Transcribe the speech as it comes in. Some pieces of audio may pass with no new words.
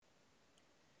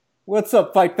What's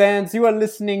up, fight fans? You are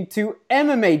listening to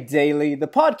MMA Daily, the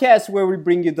podcast where we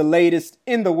bring you the latest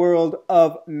in the world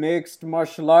of mixed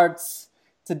martial arts.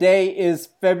 Today is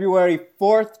February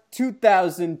 4th,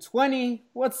 2020.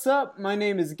 What's up? My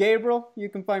name is Gabriel. You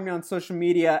can find me on social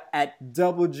media at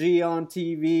Double G on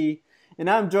TV. And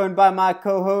I'm joined by my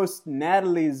co-host,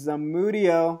 Natalie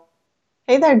Zamudio.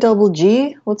 Hey there, Double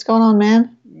G. What's going on,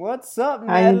 man? What's up,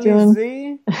 How you Natalie doing?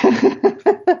 Z?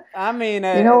 I mean,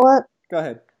 You know what? Go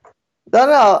ahead.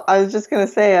 No. I was just gonna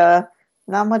say,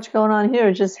 not much going on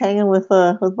here. Just hanging with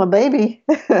my baby.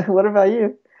 What about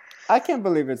you? I can't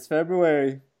believe it's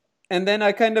February. And then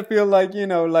I kind of feel like,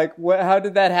 how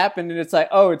did that happen? And it's like,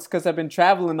 oh, it's because I've been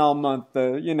traveling all month.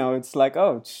 It's like,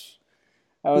 oh,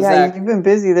 You've been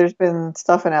busy. There's been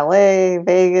stuff in LA,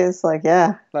 Vegas.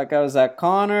 I was at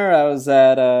Connor, I was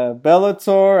at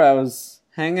Bellator, I was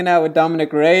hanging out with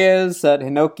Dominic Reyes at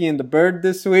Hinoki and the Bird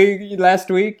last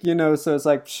week, so it's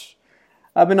like,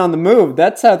 I've been on the move.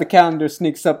 That's how the calendar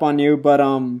sneaks up on you. But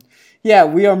yeah,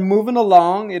 we are moving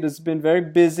along. It has been very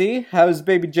busy. How's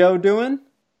baby Joe doing?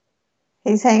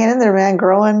 He's hanging in there, man.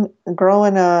 Growing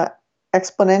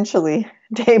exponentially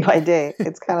day by day.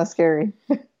 It's kind of scary.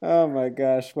 Oh my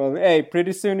gosh. Well, hey,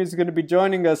 pretty soon he's going to be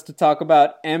joining us to talk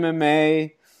about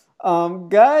MMA.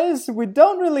 Guys, we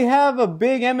don't really have a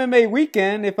big MMA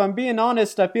weekend. If I'm being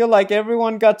honest, I feel like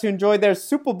everyone got to enjoy their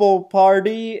Super Bowl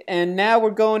party, and now we're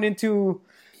going into,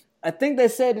 I think they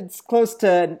said it's close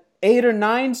to 8 or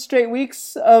 9 straight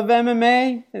weeks of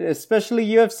MMA, especially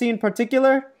UFC in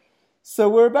particular. So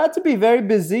we're about to be very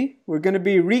busy. We're going to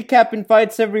be recapping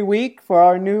fights every week for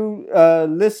our new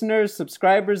listeners,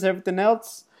 subscribers, everything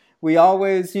else. We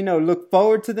always, look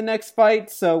forward to the next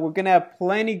fight, so we're going to have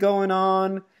plenty going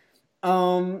on.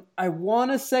 I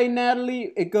want to say,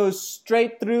 Natalie, it goes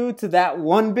straight through to that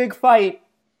one big fight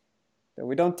that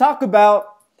we don't talk about.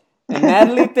 And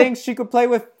Natalie thinks she could play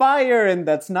with fire, and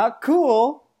that's not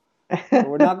cool. But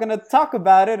we're not going to talk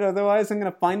about it. Otherwise, I'm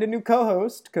going to find a new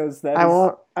co-host because I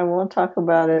won't talk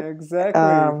about it. Exactly.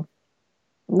 Now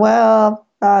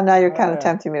you're kind of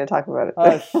tempting me to talk about it.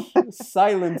 Hush.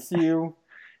 Silence you.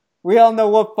 We all know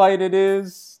what fight it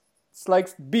is. It's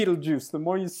like Beetlejuice. The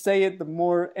more you say it, the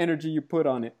more energy you put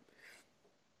on it.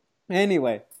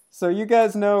 Anyway, so you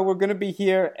guys know we're going to be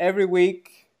here every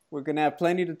week. We're going to have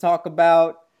plenty to talk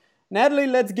about. Natalie,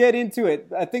 let's get into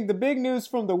it. I think the big news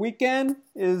from the weekend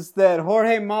is that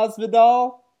Jorge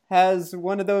Masvidal has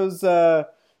one of those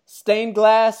stained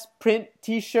glass print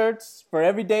t-shirts for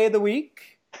every day of the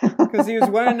week. Because he was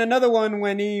wearing another one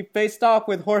when he faced off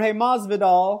with Jorge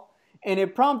Masvidal. And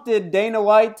it prompted Dana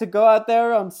White to go out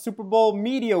there on Super Bowl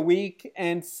Media Week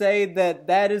and say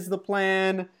that is the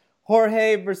plan.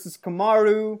 Jorge versus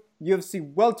Kamaru, UFC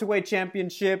Welterweight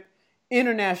Championship,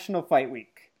 International Fight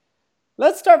Week.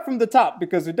 Let's start from the top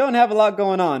because we don't have a lot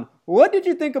going on. What did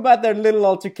you think about their little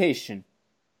altercation?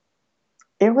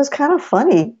 It was kind of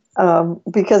funny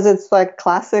because it's like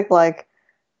classic, like,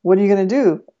 what are you going to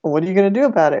do? What are you going to do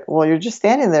about it? Well, you're just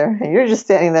standing there and you're just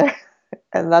standing there.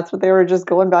 And that's what they were just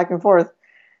going back and forth,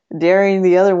 daring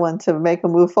the other one to make a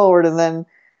move forward. And then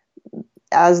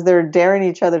as they're daring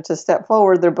each other to step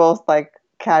forward, they're both like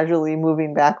casually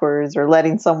moving backwards or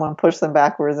letting someone push them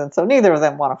backwards. And so neither of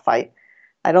them want to fight.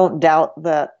 I don't doubt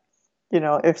that,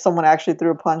 if someone actually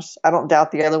threw a punch, I don't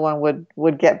doubt the other one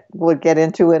would get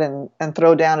into it and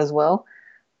throw down as well.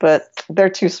 But they're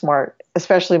too smart,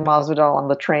 especially Masvidal on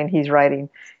the train he's riding.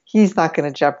 He's not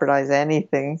going to jeopardize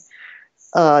anything.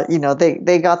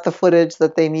 They got the footage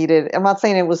that they needed. I'm not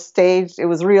saying it was staged. It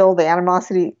was real. The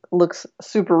animosity looks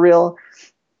super real.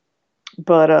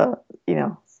 But,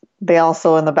 they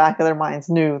also in the back of their minds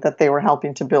knew that they were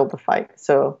helping to build the fight.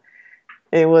 So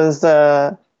it was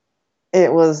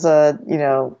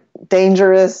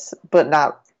dangerous, but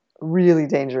not really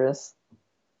dangerous.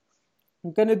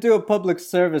 I'm going to do a public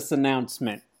service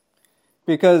announcement.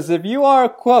 Because if you are a,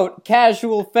 quote,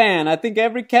 casual fan, I think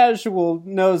every casual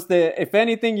knows that if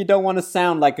anything, you don't want to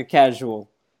sound like a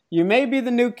casual. You may be the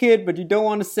new kid, but you don't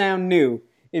want to sound new.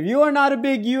 If you are not a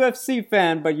big UFC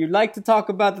fan, but you like to talk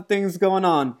about the things going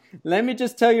on, let me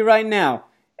just tell you right now,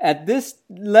 at this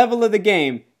level of the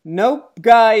game, no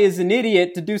guy is an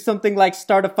idiot to do something like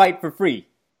start a fight for free.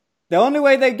 The only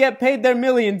way they get paid their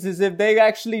millions is if they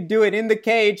actually do it in the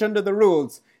cage under the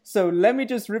rules. So let me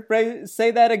just say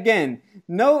that again.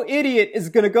 No idiot is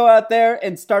going to go out there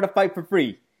and start a fight for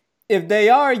free. If they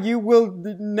are, you will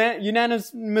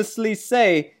unanimously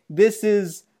say this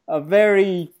is a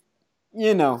very,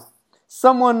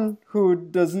 someone who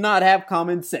does not have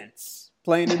common sense.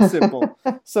 Plain and simple.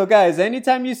 So guys,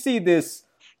 anytime you see this,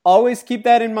 always keep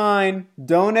that in mind.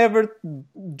 Don't ever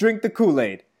drink the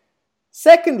Kool-Aid.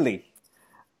 Secondly,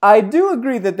 I do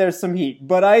agree that there's some heat,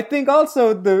 but I think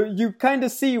also you kind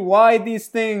of see why these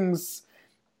things.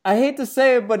 I hate to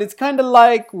say it, but it's kind of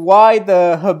like why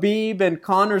the Khabib and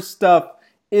Conor stuff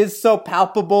is so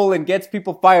palpable and gets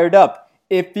people fired up.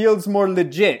 It feels more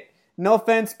legit. No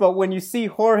offense, but when you see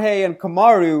Jorge and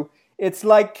Kamaru, it's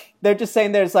like they're just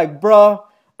saying there, it's like, bruh,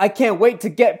 I can't wait to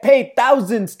get paid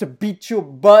thousands to beat your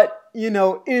butt, in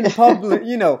public,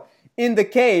 in the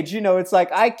cage. It's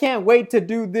like, I can't wait to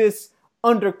do this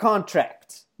under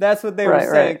contract. That's what they were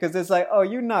saying, because it's like, oh,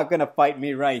 you're not going to fight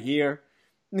me right here.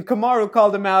 And Kamaru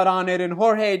called him out on it, and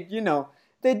Jorge,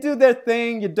 they do their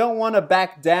thing. You don't want to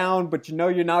back down, but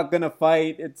you're not going to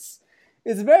fight. It's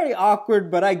very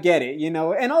awkward, but I get it,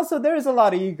 And also, there's a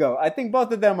lot of ego. I think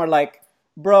both of them are like,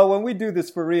 bro, when we do this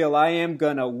for real, I am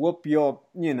going to whoop your,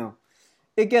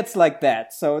 It gets like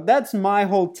that. So that's my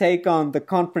whole take on the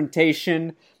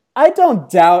confrontation. I don't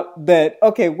doubt that,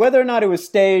 okay, whether or not it was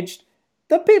staged,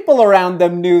 the people around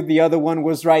them knew the other one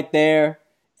was right there.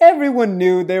 Everyone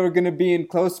knew they were going to be in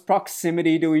close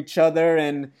proximity to each other,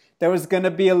 and there was going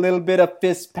to be a little bit of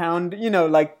fist pound,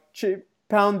 like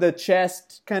pound the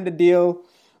chest kind of deal,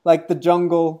 like the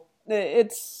jungle.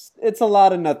 It's a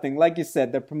lot of nothing. Like you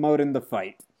said, they're promoting the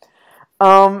fight.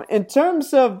 In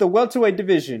terms of the welterweight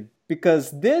division,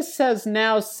 because this has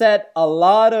now set a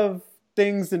lot of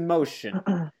things in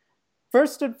motion.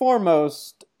 First and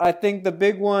foremost, I think the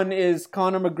big one is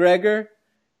Conor McGregor.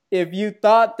 If you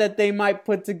thought that they might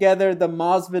put together the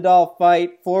Masvidal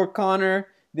fight for Conor,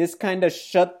 this kind of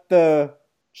shut the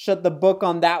book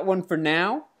on that one for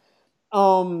now.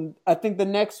 I think the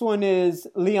next one is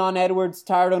Leon Edwards,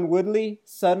 Tyron Woodley.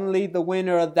 Suddenly the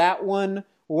winner of that one.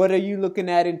 What are you looking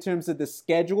at in terms of the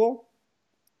schedule?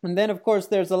 And then, of course,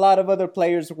 there's a lot of other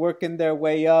players working their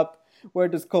way up. Where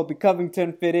does Colby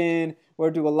Covington fit in? Where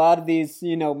do a lot of these,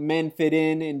 men fit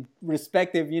in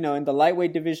respective, in the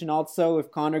lightweight division also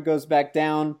if Conor goes back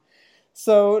down.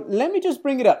 So let me just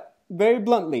bring it up very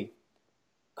bluntly.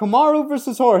 Kamaru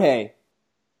versus Jorge.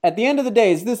 At the end of the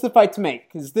day, is this the fight to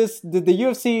make? Did the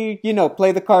UFC,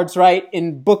 play the cards right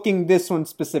in booking this one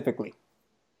specifically?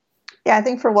 Yeah, I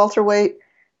think for welterweight,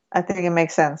 I think it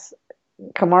makes sense.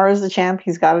 Kamaru is the champ.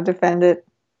 He's got to defend it.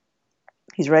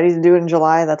 He's ready to do it in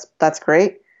July. That's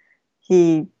great.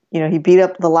 He beat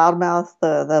up the loudmouth,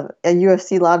 the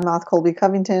UFC loudmouth Colby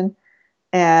Covington,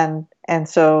 and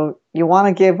so you want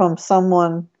to give him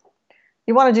someone.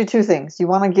 You want to do two things. You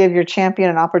want to give your champion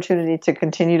an opportunity to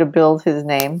continue to build his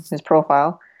name, his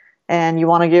profile, and you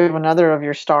want to give another of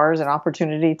your stars an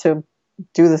opportunity to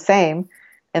do the same.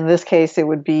 In this case, it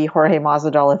would be Jorge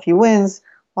Masvidal if he wins,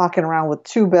 walking around with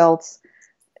two belts.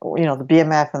 The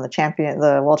BMF and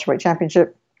the welterweight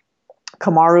championship.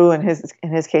 Kamaru,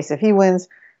 in his case, if he wins,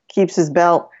 keeps his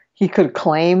belt. He could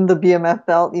claim the BMF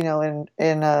belt,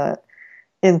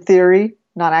 in theory,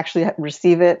 not actually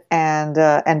receive it,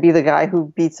 and be the guy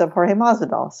who beats up Jorge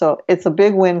Masvidal. So it's a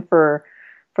big win for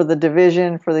the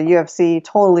division, for the UFC.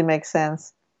 Totally makes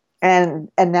sense. And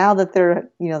now that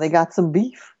they got some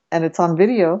beef and it's on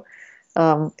video,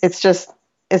 it's just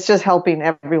helping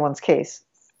everyone's case.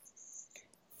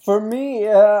 For me,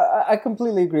 I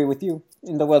completely agree with you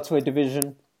in the welterweight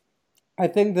division. I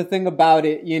think the thing about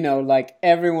it, like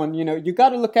everyone, you got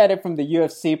to look at it from the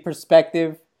UFC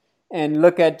perspective and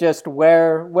look at just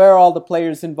where all the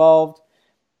players involved.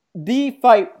 The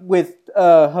fight with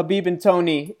Khabib and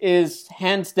Tony is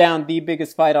hands down the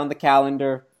biggest fight on the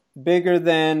calendar. Bigger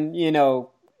than,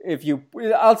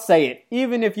 I'll say it,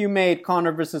 even if you made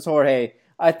Conor versus Jorge,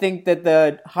 I think that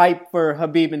the hype for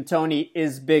Khabib and Tony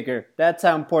is bigger. That's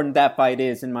how important that fight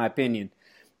is, in my opinion.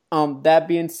 That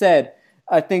being said,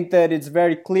 I think that it's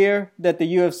very clear that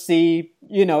the UFC,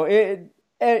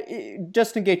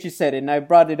 Justin Gaethje said it, and I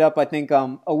brought it up, I think,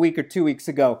 a week or 2 weeks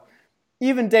ago.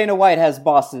 Even Dana White has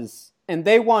bosses, and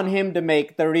they want him to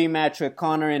make the rematch with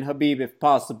Conor and Khabib if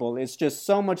possible. It's just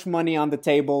so much money on the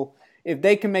table. If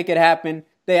they can make it happen,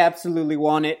 they absolutely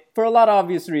want it for a lot of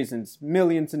obvious reasons.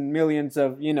 Millions and millions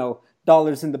of,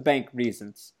 dollars in the bank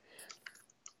reasons.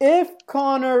 If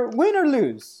Conor, win or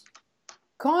lose,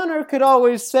 Conor could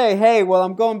always say, hey, well,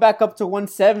 I'm going back up to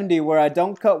 170 where I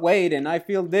don't cut weight and I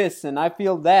feel this and I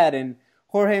feel that and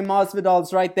Jorge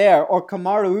Masvidal's right there or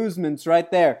Kamaru Usman's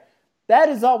right there. That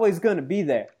is always going to be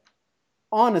there.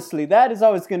 Honestly, that is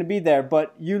always going to be there.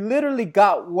 But you literally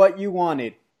got what you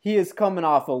wanted. He is coming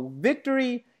off a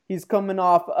victory. He's coming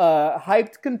off a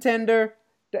hyped contender.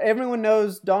 Everyone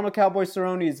knows Donald Cowboy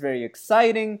Cerrone is very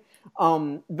exciting.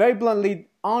 Very bluntly,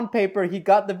 on paper, he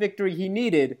got the victory he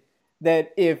needed.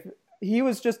 That if he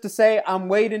was just to say, I'm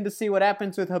waiting to see what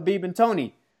happens with Khabib and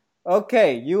Tony,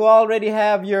 Okay, you already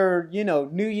have your,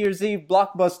 New Year's Eve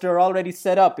blockbuster already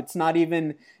set up. It's not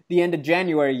even the end of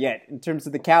January yet in terms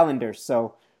of the calendar.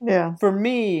 So Yeah. for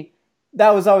me,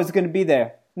 that was always going to be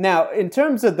there. Now, in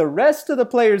terms of the rest of the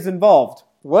players involved,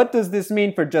 what does this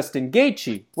mean for Justin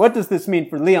Gaethje? What does this mean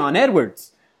for Leon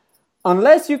Edwards?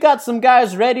 Unless you got some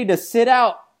guys ready to sit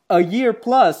out a year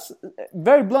plus,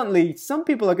 very bluntly, some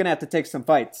people are going to have to take some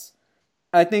fights.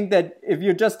 I think that if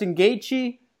you're Justin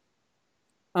Gaethje,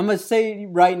 I'm going to say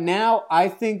right now, I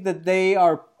think that they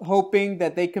are hoping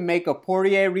that they can make a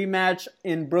Poirier rematch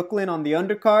in Brooklyn on the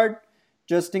undercard,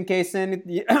 just in case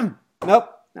any. Nope.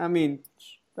 I mean,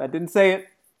 I didn't say it.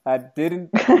 I didn't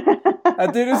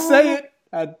say it.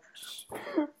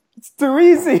 It's too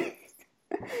easy.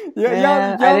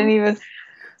 Yeah, I didn't even.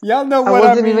 Y'all know I what I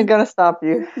wasn't mean. even gonna stop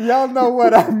you. Y'all know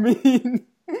what I mean.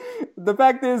 The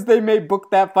fact is, they may book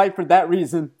that fight for that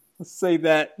reason. Let's say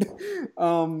that.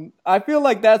 I feel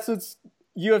like that's what's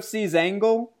UFC's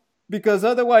angle, because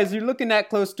otherwise you're looking at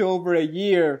close to over a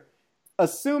year.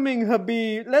 Assuming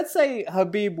Khabib, let's say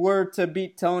Khabib were to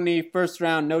beat Tony first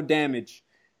round, no damage.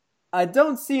 I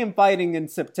don't see him fighting in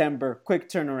September. Quick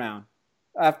turnaround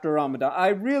after Ramadan. I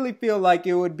really feel like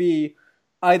it would be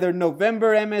either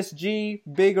November MSG,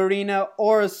 big arena,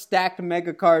 or a stacked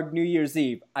mega card New Year's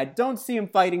Eve. I don't see him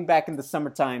fighting back in the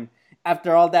summertime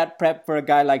after all that prep for a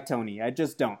guy like Tony. I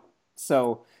just don't.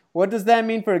 So, what does that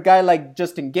mean for a guy like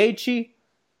Justin Gaethje?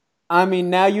 I mean,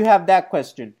 now you have that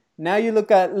question. Now you look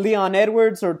at Leon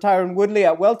Edwards or Tyron Woodley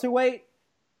at welterweight.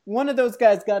 One of those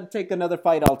guys got to take another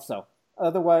fight also.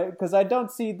 Otherwise, because I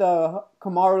don't see the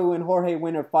Kamaru and Jorge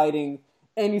winner fighting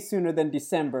any sooner than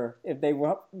December if they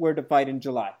were to fight in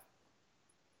July.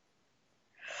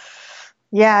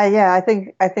 Yeah. I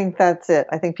think that's it.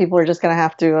 I think people are just gonna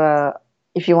have to,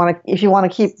 if you want to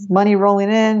keep money rolling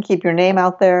in, keep your name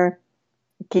out there,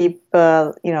 keep keep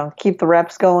the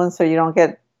reps going, so you don't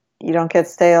get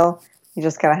stale. You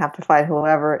just gotta have to fight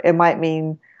whoever. It might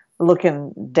mean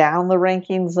looking down the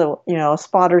rankings, a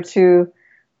spot or two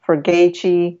for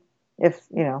Gaethje, if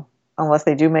unless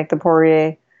they do make the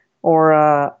Poirier, or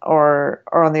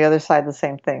on the other side the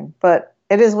same thing. But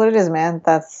it is what it is, man.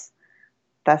 That's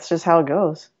just how it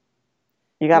goes.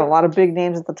 You got a lot of big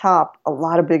names at the top, a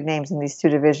lot of big names in these two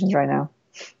divisions right now.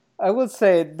 I would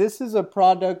say this is a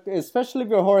product, especially if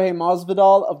you're Jorge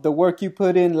Masvidal, of the work you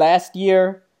put in last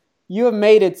year. You have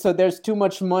made it so there's too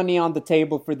much money on the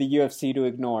table for the UFC to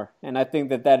ignore. And I think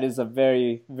that is a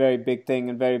very, very big thing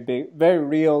and very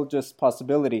real just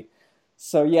possibility.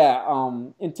 So yeah,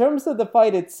 in terms of the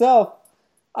fight itself,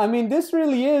 I mean, this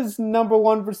really is number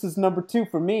one versus number two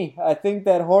for me. I think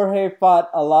that Jorge fought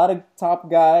a lot of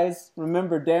top guys.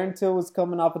 Remember, Darren Till was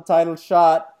coming off a title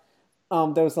shot.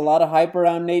 There was a lot of hype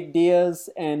around Nate Diaz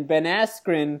and Ben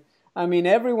Askren. I mean,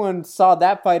 everyone saw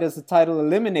that fight as a title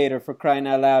eliminator, for crying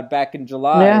out loud, back in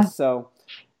July. Yeah. So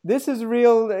this is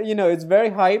real, it's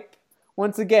very hype.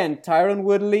 Once again, Tyron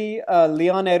Woodley,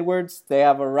 Leon Edwards, they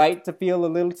have a right to feel a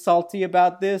little salty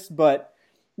about this, but,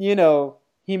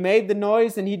 he made the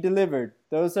noise and he delivered.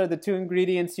 Those are the two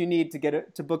ingredients you need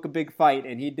to book a big fight,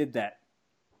 and he did that.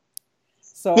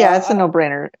 So yeah, it's a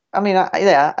no-brainer. I mean,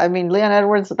 Leon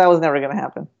Edwards, that was never going to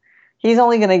happen. He's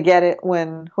only going to get it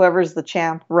when whoever's the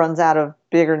champ runs out of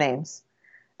bigger names.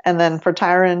 And then for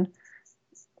Tyron,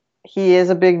 he is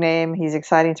a big name. He's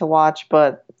exciting to watch,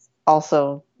 but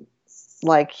also,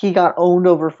 like, he got owned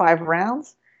over 5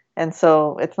 rounds. And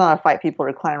so it's not a fight people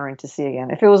are clamoring to see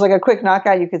again. If it was like a quick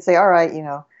knockout, you could say, all right,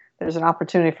 there's an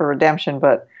opportunity for redemption.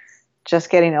 But just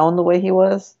getting owned the way he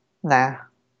was, nah.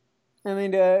 I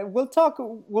mean,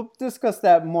 we'll discuss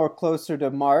that more closer to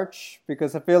March,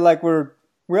 because I feel like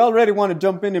we already want to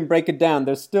jump in and break it down.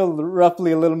 There's still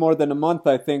roughly a little more than a month,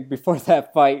 I think, before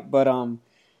that fight. But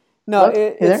no,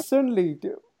 it's certainly.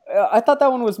 I thought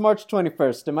that one was March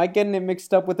 21st. Am I getting it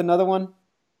mixed up with another one?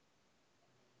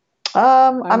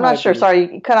 I'm not sure.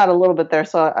 Sorry, you cut out a little bit there,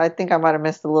 so I think I might have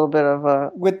missed a little bit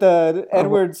of. With the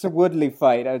Edwards Woodley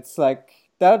fight, it's like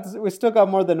we still got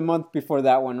more than a month before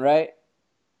that one, right?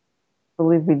 I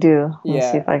believe we do. Let me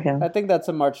see if I can. I think that's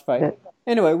a March fight.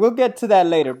 Anyway, we'll get to that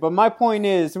later. But my point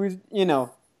is,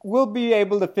 we'll be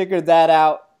able to figure that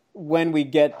out when we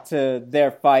get to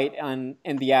their fight and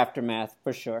the aftermath,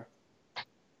 for sure.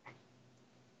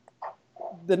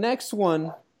 The next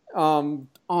one on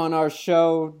our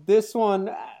show, this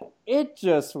one, it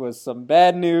just was some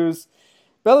bad news.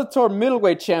 Bellator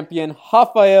middleweight champion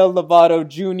Rafael Lovato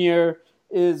Jr.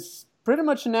 is pretty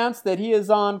much announced that he is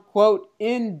on, quote,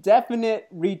 indefinite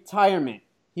retirement.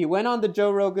 He went on the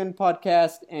Joe Rogan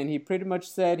podcast and he pretty much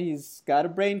said he's got a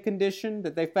brain condition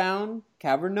that they found,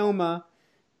 cavernoma,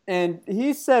 And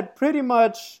he said pretty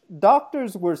much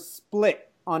doctors were split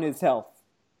on his health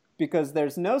because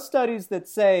there's no studies that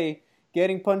say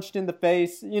getting punched in the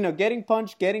face, getting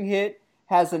punched, getting hit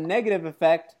has a negative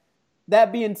effect.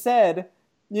 That being said,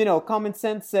 common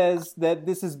sense says that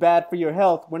this is bad for your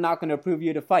health. We're not going to approve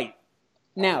you to fight.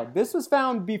 Now, this was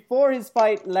found before his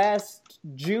fight last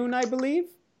June, I believe,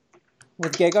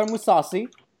 with Gegard Mousasi.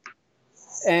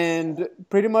 And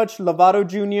pretty much Lovato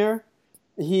Jr.,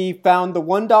 he found the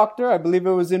one doctor, I believe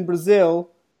it was in Brazil,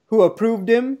 who approved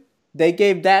him. They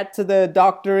gave that to the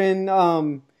doctor in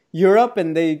Europe,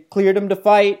 and they cleared him to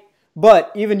fight.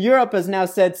 But even Europe has now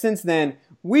said since then,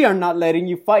 we are not letting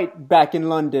you fight back in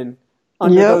London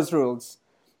under those rules.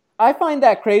 I find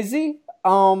that crazy.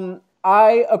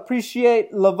 I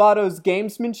appreciate Lovato's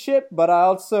gamesmanship, but I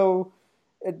also,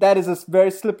 that is a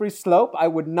very slippery slope. I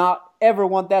would not ever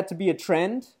want that to be a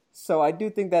trend. So I do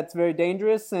think that's very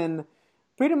dangerous. And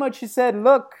pretty much he said,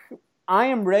 look, I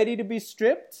am ready to be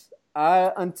stripped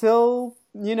until,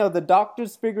 the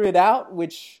doctors figure it out,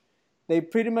 which they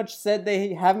pretty much said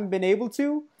they haven't been able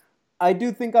to. I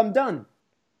do think I'm done.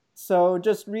 So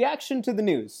just reaction to the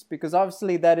news, because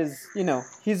obviously that is,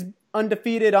 he's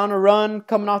undefeated on a run,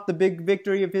 coming off the big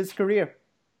victory of his career.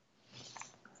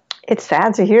 It's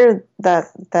sad to hear that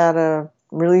a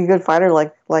really good fighter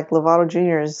like Lovato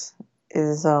Jr.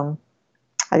 is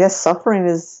I guess suffering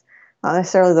is not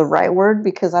necessarily the right word,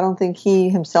 because I don't think he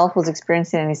himself was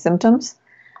experiencing any symptoms.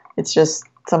 It's just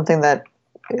something that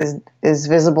is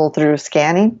visible through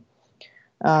scanning.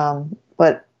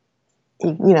 But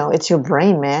it's your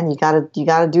brain, man. You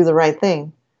gotta do the right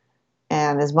thing.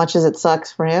 And as much as it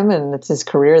sucks for him and it's his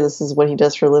career, this is what he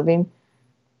does for a living.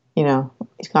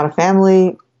 He's got a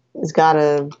family. He's got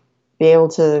to be able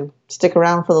to stick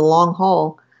around for the long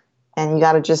haul, and you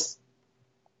got to just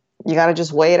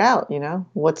weigh it out.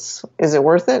 Is it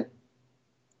worth it?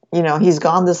 He's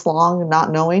gone this long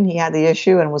not knowing he had the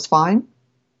issue and was fine.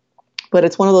 But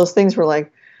it's one of those things where,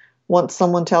 like, once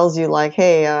someone tells you, like,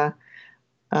 hey,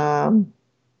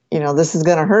 this is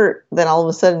going to hurt, then all of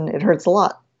a sudden it hurts a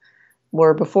lot.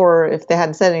 Where before, if they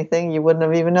hadn't said anything, you wouldn't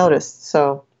have even noticed.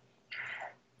 So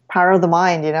power of the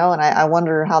mind, and I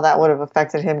wonder how that would have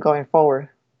affected him going forward.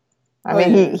 I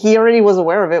mean, he already was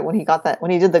aware of it when he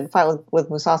did the fight with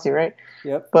Mousasi, right?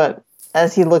 Yep. But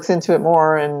as he looks into it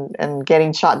more and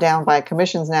getting shot down by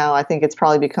commissions now, I think it's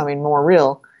probably becoming more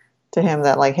real to him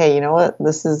that, like, hey, you know what?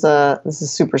 This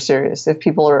is super serious. If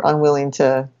people are unwilling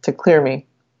to clear me.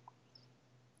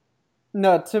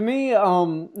 No, to me,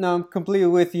 no, I'm completely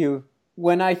with you.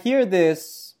 When I hear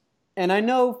this, and I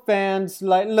know fans,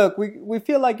 like, look, we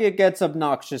feel like it gets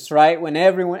obnoxious, right? When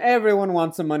everyone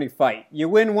wants a money fight. You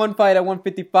win one fight at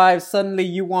 155, suddenly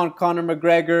you want Conor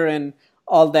McGregor and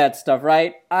all that stuff,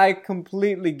 right? I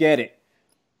completely get it.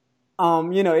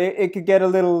 It could get a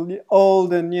little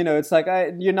old, and, it's like,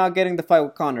 you're not getting the fight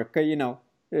with Conor,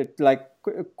 it's like,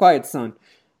 quiet, son.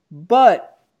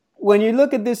 But when you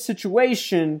look at this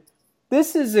situation,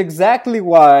 this is exactly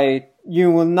why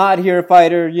you will not hear a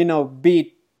fighter,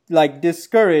 be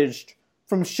discouraged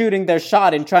from shooting their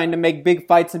shot and trying to make big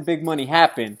fights and big money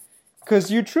happen.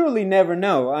 Because you truly never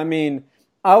know. I mean,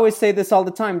 I always say this all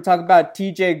the time. Talk about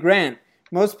TJ Grant.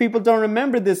 Most people don't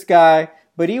remember this guy,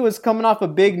 but he was coming off a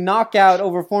big knockout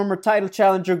over former title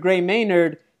challenger Gray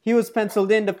Maynard. He was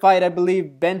penciled in to fight, I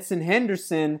believe, Benson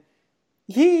Henderson.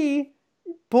 He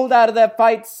pulled out of that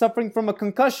fight suffering from a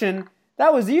concussion.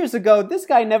 That was years ago. This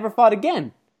guy never fought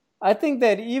again. I think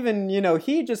that even,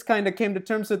 he just kind of came to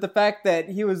terms with the fact that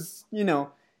he was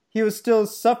still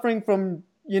suffering from,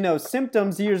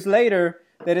 symptoms years later,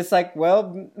 that it's like,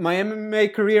 well, my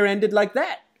MMA career ended like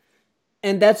that.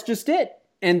 And that's just it.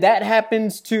 And that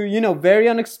happens to, very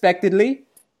unexpectedly.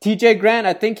 TJ Grant,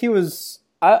 I think he was,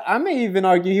 I may even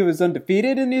argue he was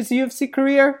undefeated in his UFC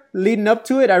career leading up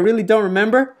to it. I really don't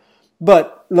remember.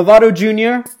 But Lovato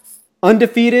Jr.,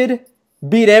 undefeated,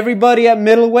 beat everybody at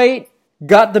middleweight,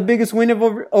 got the biggest win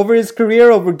over his career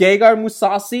over Gegard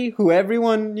Mousasi, who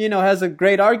everyone, has a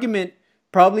great argument.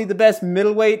 Probably the best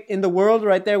middleweight in the world,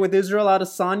 right there with Israel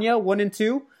Adesanya, 1 and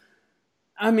 2.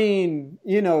 I mean,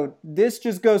 this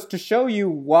just goes to show you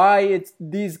why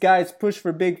these guys push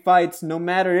for big fights, no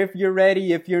matter if you're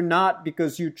ready, if you're not,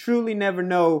 because you truly never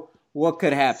know what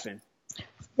could happen.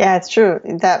 Yeah, it's true.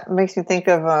 That makes me think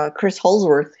of Chris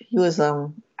Holsworth. He was,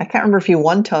 I can't remember if he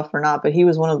won TUF or not, but he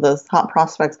was one of the top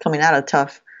prospects coming out of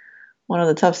TUF, one of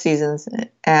the TUF seasons,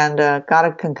 and got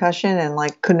a concussion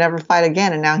and could never fight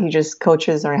again. And now he just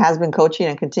coaches, or has been coaching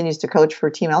and continues to coach for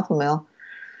Team Alpha Male.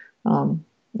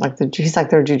 He's like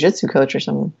their jiu-jitsu coach or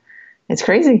something. It's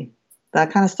crazy.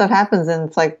 That kind of stuff happens, and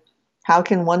it's like, how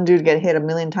can one dude get hit a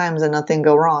million times and nothing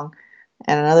go wrong,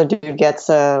 and another dude gets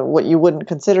what you wouldn't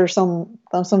consider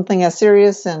something as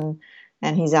serious, and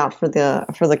he's out for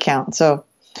the count. So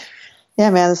yeah,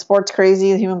 man, the sport's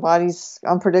crazy. The human body's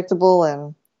unpredictable,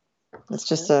 and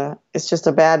it's a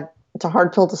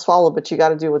hard pill to swallow. But you got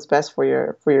to do what's best for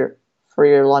your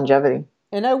longevity.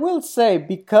 And I will say,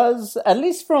 because at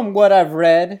least from what I've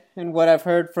read and what I've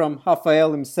heard from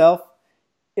Rafael himself,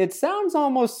 it sounds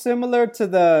almost similar to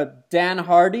the Dan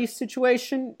Hardy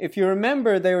situation. If you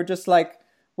remember, they were just like,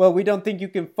 well, we don't think you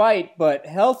can fight, but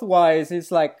health-wise,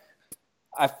 it's like,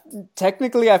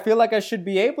 technically, I feel like I should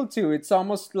be able to. It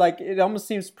almost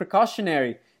seems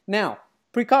precautionary. Now,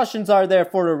 precautions are there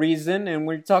for a reason, and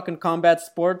when you're talking combat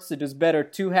sports, it is better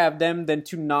to have them than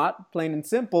to not, plain and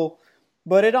simple.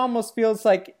 But it almost feels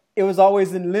like it was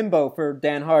always in limbo for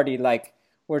Dan Hardy. Like,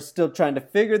 we're still trying to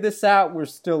figure this out. We're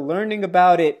still learning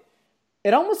about it.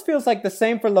 It almost feels like the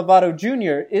same for Lovato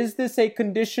Jr. Is this a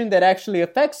condition that actually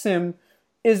affects him?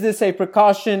 Is this a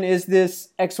precaution? Is this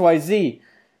XYZ?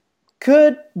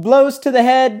 Could blows to the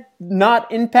head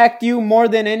not impact you more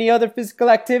than any other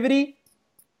physical activity?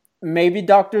 Maybe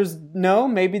doctors know,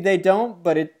 maybe they don't,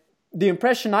 but the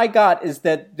impression I got is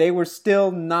that they were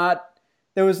still not,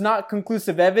 there was not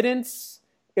conclusive evidence.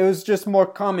 It was just more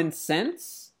common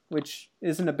sense, which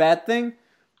isn't a bad thing.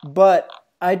 But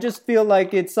I just feel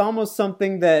like it's almost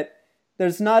something that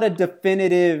there's not a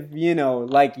definitive,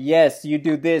 like, yes, you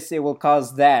do this, it will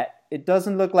cause that. It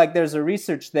doesn't look like there's a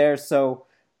research there, so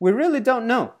we really don't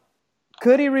know.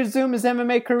 Could he resume his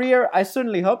MMA career? I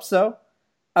certainly hope so.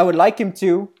 I would like him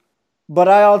to. But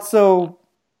I also,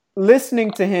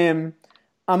 listening to him,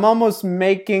 I'm almost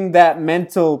making that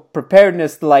mental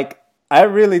preparedness like, I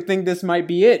really think this might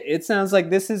be it. It sounds like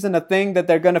this isn't a thing that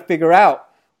they're going to figure out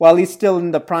while he's still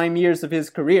in the prime years of his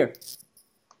career.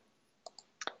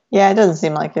 Yeah, it doesn't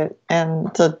seem like it. And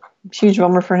it's a huge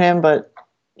bummer for him, but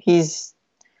he's,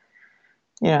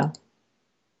 he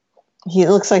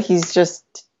looks like he's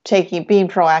just being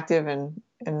proactive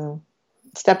and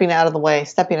stepping out of the way,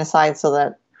 stepping aside so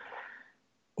that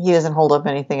he doesn't hold up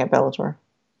anything at Bellator.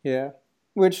 Yeah.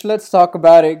 Which, let's talk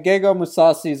about it. Gegard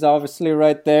Mousasi is obviously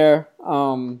right there.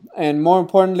 And more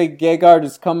importantly, Gegard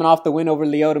is coming off the win over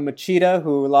Lyoto Machida,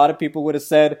 who a lot of people would have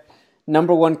said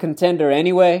 #1 contender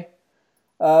anyway.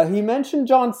 He mentioned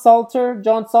John Salter.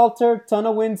 John Salter, ton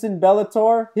of wins in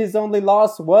Bellator. His only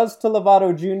loss was to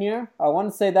Lovato Jr. I want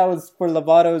to say that was for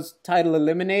Lovato's title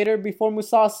eliminator before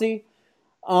Mousasi.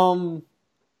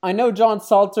 I know John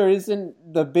Salter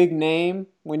isn't the big name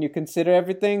when you consider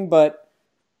everything, but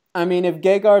I mean, if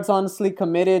Gegard's honestly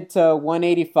committed to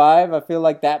 185, I feel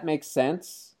like that makes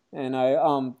sense, and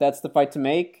that's the fight to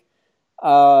make.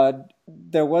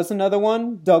 There was another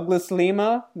one, Douglas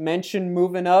Lima, mentioned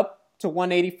moving up to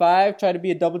 185, try to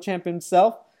be a double champ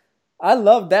himself. I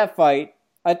love that fight.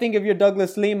 I think if you're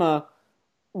Douglas Lima,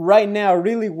 right now,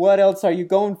 really, what else are you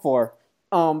going for?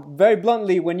 Very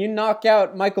bluntly, when you knock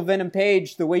out Michael Venom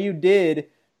Page the way you did,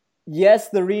 yes,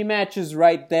 the rematch is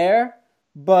right there,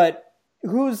 but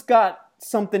who's got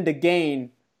something to gain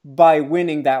by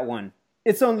winning that one?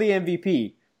 It's only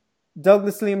MVP.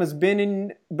 Douglas Lima's been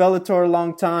in Bellator a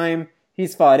long time.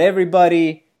 He's fought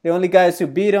everybody. The only guys who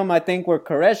beat him, I think, were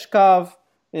Koreshkov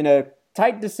in a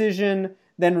tight decision,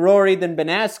 then Rory, then Ben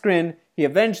Askren. He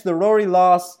avenged the Rory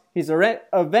loss. He's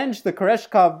avenged the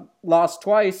Koreshkov loss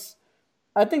twice.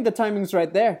 I think the timing's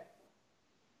right there.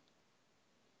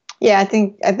 Yeah, I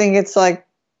think it's like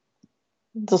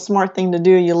the smart thing to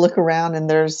do. You look around and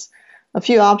there's a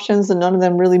few options and none of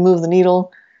them really move the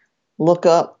needle. Look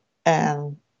up,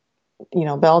 and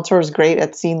Bellator is great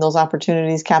at seeing those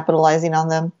opportunities, capitalizing on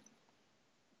them.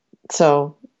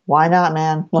 So why not,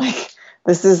 man? Like,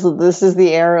 this is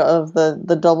the era of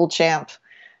the double champ,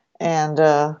 and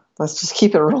let's just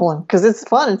keep it rolling because it's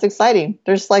fun. It's exciting.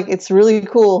 It's really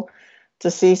cool to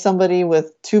see somebody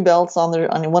with 2 belts on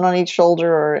one on each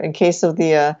shoulder, or in case of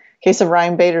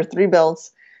Ryan Bader, 3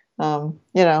 belts.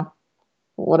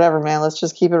 Whatever, man. Let's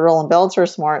just keep it rolling. Bellator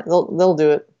smart. They'll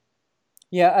do it.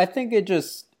 Yeah, I think it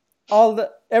just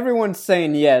everyone's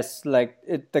saying yes.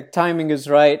 The timing is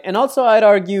right, and also I'd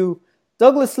argue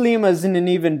Douglas Lima is in an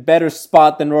even better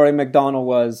spot than Rory McDonald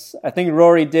was. I think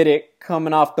Rory did it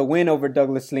coming off the win over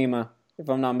Douglas Lima, if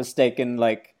I'm not mistaken.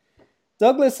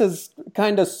 Douglas has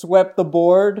kind of swept the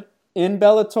board in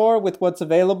Bellator with what's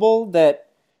available that,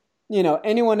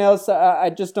 anyone else,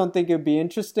 I just don't think it would be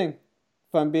interesting,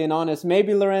 if I'm being honest.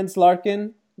 Maybe Lorenz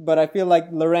Larkin, but I feel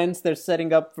like Lorenz, they're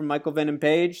setting up for Michael Venom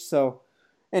Page, so...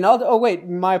 wait,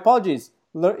 my apologies.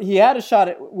 He had a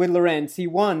shot with Lorenz. He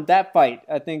won that fight,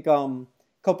 I think, a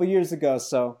couple years ago,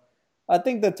 so... I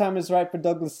think the time is right for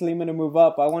Douglas Lima to move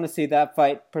up. I want to see that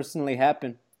fight personally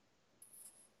happen.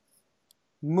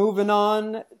 Moving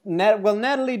on. Well,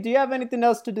 Natalie, do you have anything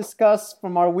else to discuss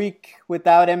from our week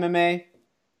without MMA?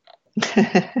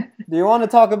 Do you want to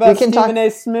talk about Stephen A.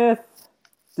 Smith?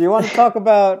 Do you want to talk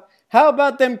about, how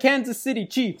about them Kansas City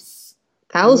Chiefs?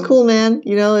 That was cool, man.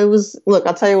 You know, it was, look,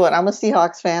 I'll tell you what, I'm a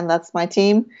Seahawks fan. That's my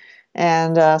team.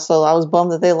 And so I was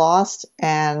bummed that they lost.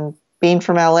 And being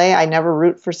from LA, I never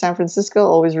root for San Francisco,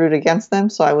 always root against them.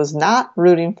 So I was not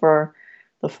rooting for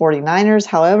the 49ers.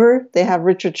 However, they have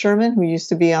Richard Sherman, who used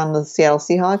to be on the Seattle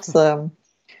Seahawks.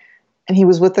 And he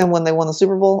was with them when they won the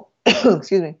Super Bowl.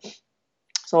 Excuse me.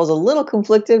 So I was a little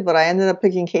conflicted, but I ended up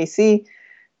picking KC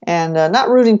and not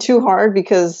rooting too hard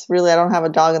because really I don't have a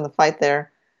dog in the fight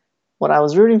there. What I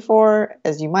was rooting for,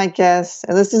 as you might guess,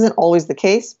 and this isn't always the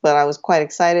case, but I was quite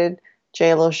excited.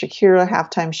 J-Lo, Shakira,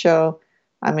 halftime show.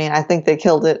 I mean, I think they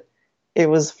killed it. It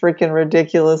was freaking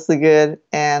ridiculously good.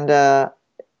 And,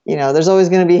 you know, there's always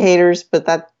going to be haters, but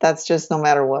that's just no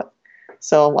matter what.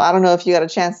 So I don't know if you got a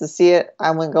chance to see it.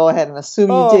 I'm going to go ahead and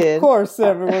assume you did. Of course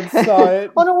everyone saw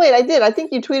it. Oh, no, wait, I did. I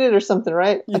think you tweeted or something,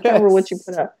 right? Yes. I can't remember what you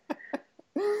put up.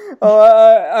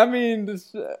 I mean,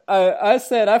 I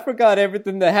said I forgot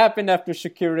everything that happened after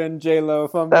Shakira and J-Lo,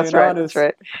 if I'm being honest. That's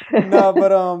right. No,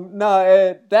 but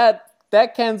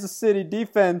that Kansas City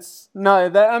defense,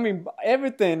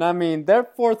 everything. I mean, their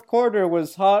fourth quarter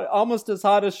was hot, almost as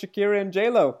hot as Shakira and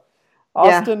J-Lo.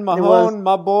 Austin Mahone,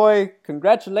 my boy,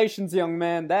 congratulations, young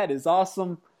man. That is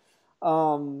awesome.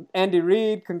 Andy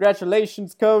Reid,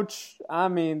 congratulations, coach. I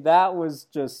mean, that was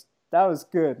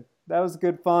good. That was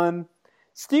good fun.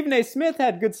 Stephen A. Smith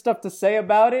had good stuff to say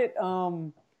about it.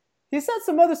 He said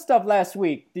some other stuff last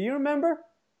week. Do you remember?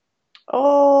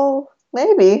 Oh,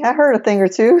 maybe. I heard a thing or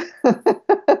two.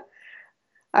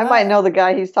 I might know the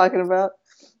guy he's talking about.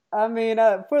 I mean,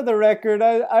 for the record,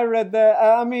 I read that.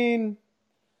 I mean,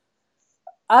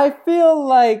 I feel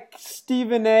like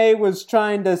Stephen A. was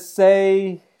trying to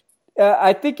say,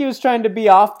 I think he was trying to be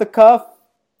off the cuff.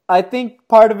 I think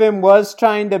part of him was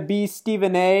trying to be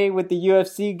Stephen A. with the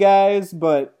UFC guys,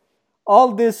 but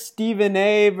all this Stephen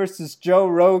A. versus Joe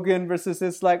Rogan versus,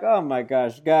 it's like, oh my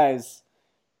gosh, guys,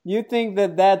 you think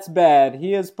that that's bad.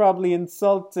 He has probably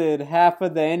insulted half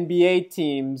of the NBA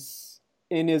teams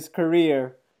in his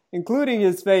career, including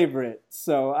his favorite.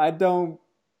 So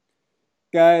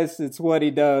guys, it's what he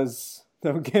does.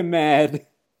 Don't get mad.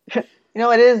 You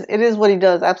know, it is what he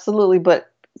does, absolutely.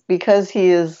 But because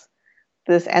he is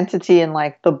this entity in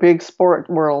like the big sport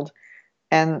world,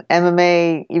 and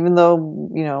MMA, even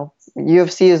though, you know,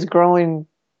 UFC is growing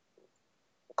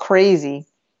crazy,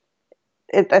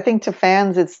 I think to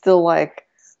fans it's still like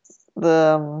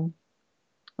the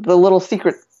little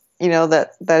secret, you know,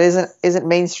 that isn't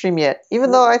mainstream yet. Even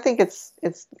though I think it's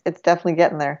definitely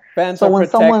getting there. Fans are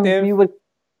protective. They're protective.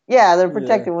 Yeah.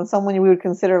 When someone you would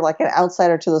consider like an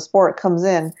outsider to the sport comes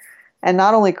in and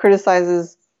not only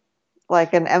criticizes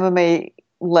like an MMA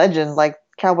legend like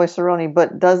Cowboy Cerrone,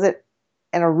 but does it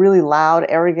in a really loud,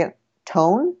 arrogant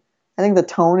tone. I think the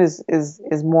tone is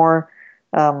more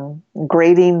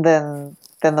grating than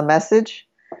the message.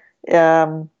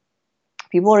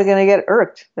 People are going to get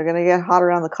irked. They're going to get hot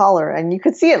around the collar, and you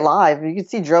could see it live. You could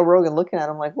see Joe Rogan looking at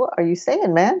him like, "What are you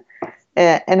saying, man?"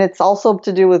 And it's also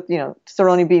to do with, you know,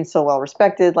 Cerrone being so well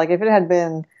respected. Like if it had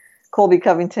been Colby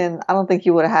Covington, I don't think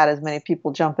you would have had as many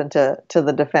people jump into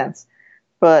the defense.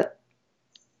 But,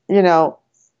 you know,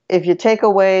 if you take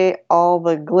away all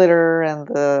the glitter and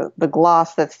the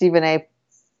gloss that Stephen A.,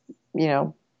 you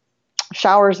know,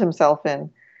 showers himself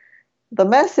in, the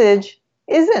message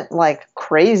isn't like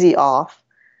crazy off.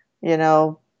 You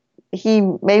know, he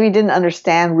maybe didn't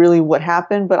understand really what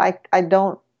happened, but I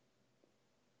do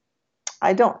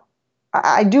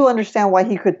understand why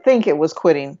he could think it was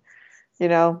quitting. You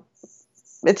know,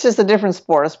 it's just a different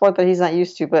sport, a sport that he's not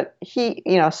used to. But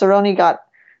you know, Cerrone got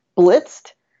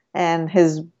blitzed, and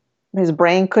his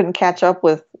brain couldn't catch up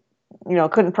with, you know,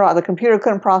 the computer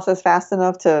couldn't process fast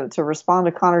enough to respond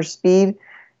to Conor's speed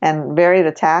and varied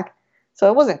attack. So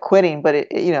it wasn't quitting, but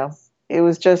it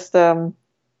was just the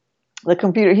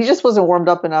computer. He just wasn't warmed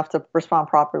up enough to respond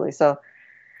properly. So,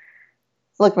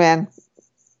 look, man,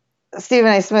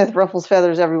 Stephen A. Smith ruffles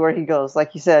feathers everywhere he goes.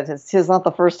 Like you said, it's not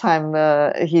the first time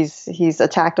he's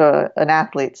attacked an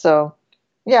athlete. So,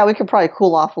 yeah, we could probably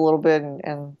cool off a little bit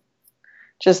and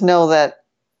just know that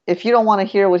if you don't want to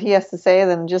hear what he has to say,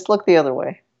 then just look the other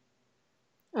way.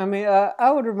 I mean,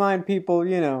 I would remind people,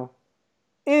 you know,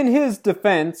 in his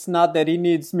defense, not that he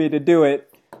needs me to do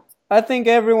it, I think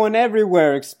everyone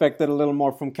everywhere expected a little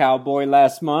more from Cowboy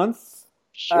last month.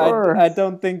 Sure. I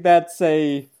don't think that's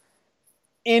a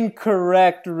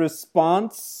incorrect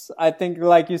response. I think,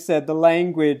 like you said, the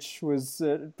language was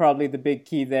probably the big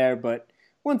key there. But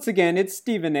once again, it's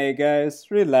Stephen A, guys.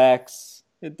 Relax.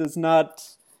 It does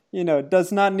not,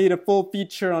 does not need a full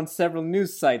feature on several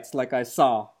news sites like I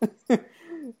saw.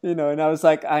 And I was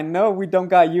like, I know we don't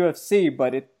got UFC,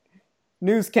 but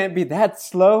news can't be that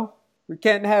slow. We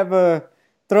can't have a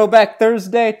Throwback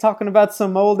Thursday talking about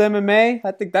some old MMA.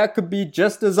 I think that could be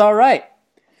just as all right.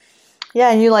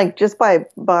 Yeah, and you like just by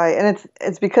and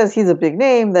it's because he's a big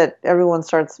name that everyone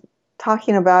starts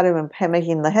talking about him and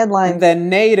making the headlines. And then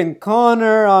Nate and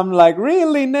Connor, I'm like,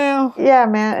 really now? Yeah,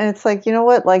 man, and it's like, you know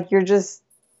what? Like you're just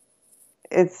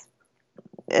it's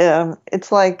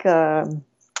like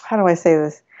how do I say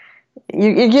this?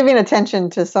 You're giving attention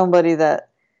to somebody that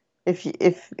if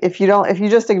you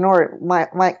just ignore it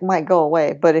might go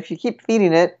away, but if you keep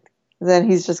feeding it, then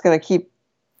he's just going to keep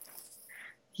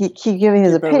giving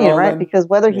his opinion, right? Because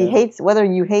whether you hate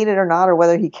it or not, or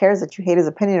whether he cares that you hate his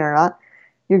opinion or not,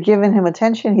 you're giving him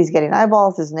attention. He's getting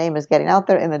eyeballs. His name is getting out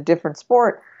there in a different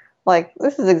sport. Like,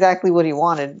 this is exactly what he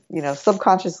wanted,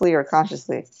 subconsciously or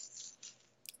consciously.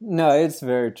 No, it's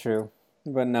very true.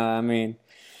 But no, I mean,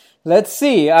 let's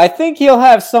see. I think he'll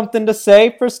have something to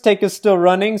say. First Take is still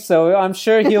running, so I'm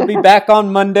sure he'll be back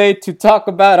on Monday to talk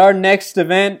about our next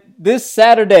event. This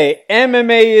Saturday,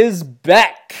 MMA is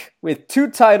back with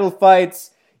 2 title fights.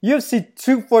 UFC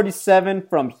 247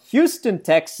 from Houston,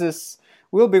 Texas.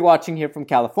 We'll be watching here from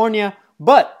California,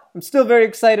 but I'm still very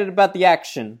excited about the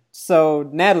action. So,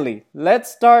 Natalie,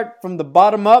 let's start from the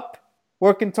bottom up,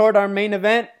 working toward our main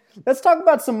event. Let's talk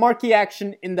about some marquee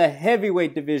action in the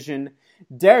heavyweight division.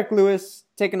 Derek Lewis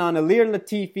taking on Ilir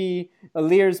Latifi.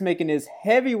 Ilir's making his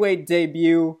heavyweight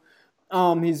debut.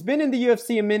 He's been in the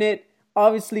UFC a minute.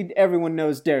 Obviously, everyone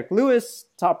knows Derek Lewis,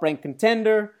 top-ranked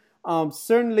contender.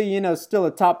 Certainly, still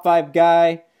a top 5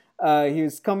 guy. He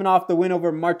was coming off the win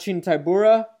over Marcin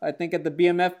Tybura, I think at the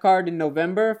BMF card in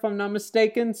November, if I'm not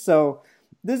mistaken. So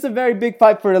this is a very big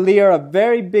fight for Ilir, a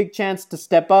very big chance to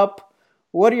step up.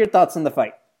 What are your thoughts on the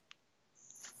fight?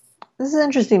 This is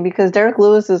interesting because Derek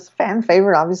Lewis is fan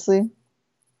favorite, obviously.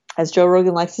 As Joe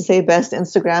Rogan likes to say, best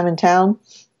Instagram in town.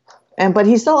 But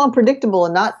he's so unpredictable,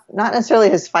 and not necessarily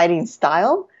his fighting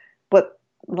style, but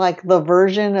like the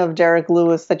version of Derek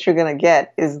Lewis that you're going to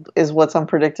get is what's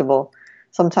unpredictable.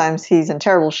 Sometimes he's in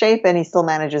terrible shape and he still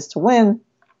manages to win.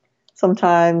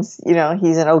 Sometimes,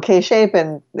 he's in okay shape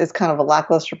and it's kind of a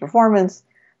lackluster performance.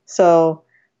 So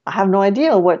I have no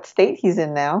idea what state he's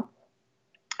in now.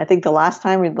 I think the last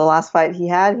fight he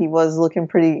had, he was looking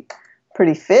pretty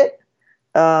fit.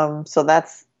 So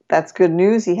that's good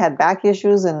news. He had back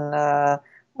issues and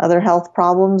other health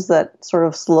problems that sort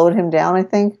of slowed him down, I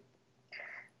think,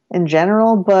 in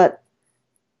general. But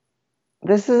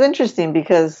this is interesting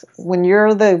because when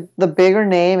you're the bigger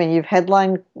name and you've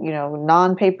headlined,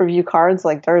 non-pay-per-view cards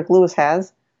like Derek Lewis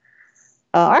has.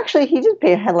 Actually, he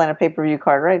did headline a pay-per-view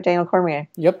card, right? Daniel Cormier.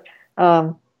 Yep.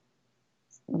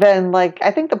 Then,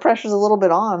 I think the pressure's a little bit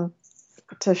on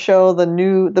to show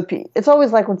it's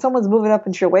always like when someone's moving up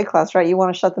into your weight class, right? You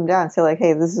want to shut them down and say, like,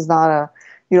 hey, this is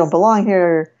you don't belong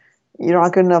here. You're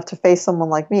not good enough to face someone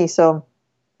like me. So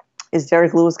is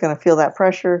Derek Lewis going to feel that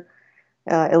pressure?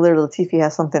 Ilir Latifi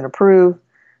has something to prove.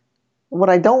 What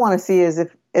I don't want to see is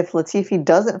if Latifi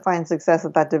doesn't find success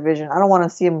at that division, I don't want to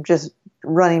see him just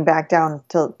running back down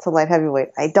to light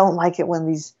heavyweight. I don't like it when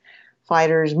these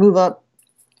fighters move up,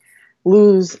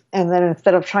 lose, and then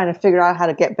instead of trying to figure out how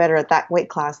to get better at that weight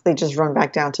class, they just run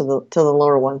back down to the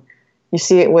lower one. You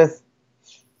see it with,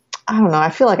 I don't know, I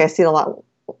feel like I see it a lot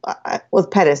with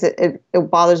Pettis. It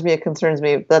bothers me, it concerns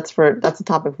me. That's a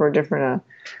topic for a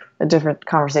different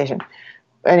conversation.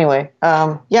 Anyway,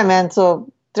 yeah, man.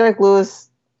 So Derek Lewis,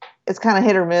 it's kind of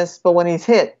hit or miss, but when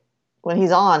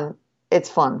he's on, it's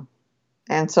fun.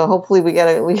 And so hopefully we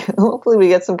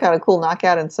get some kind of cool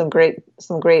knockout and some great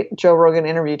Joe Rogan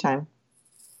interview time.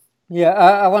 Yeah,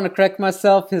 I want to correct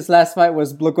myself. His last fight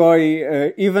was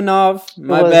Blagoy Ivanov.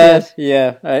 My bad.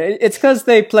 Yes. Yeah, it's because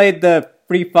they played the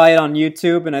free fight on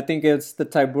YouTube, and I think it's the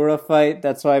Tybura fight.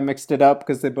 That's why I mixed it up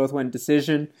because they both went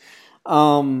decision.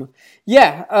 When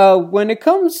it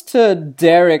comes to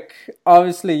Derek,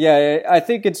 obviously, yeah, I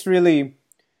think it's really,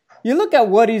 you look at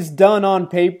what he's done on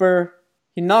paper.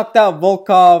 He knocked out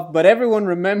Volkov, but everyone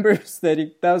remembers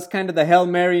that was kind of the Hail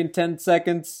Mary in 10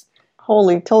 seconds.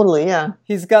 Totally, yeah.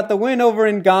 He's got the win over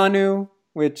Ngannou,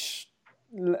 which,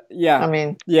 yeah. I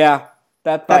mean, yeah,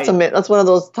 that fight. That's one of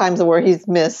those times where he's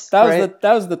missed. That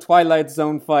was the Twilight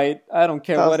Zone fight. I don't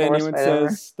care what anyone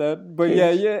says. But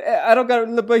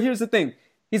here's the thing: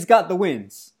 he's got the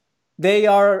wins. They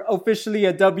are officially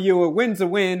a W. A win's a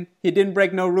win. He didn't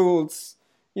break no rules.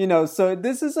 So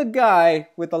this is a guy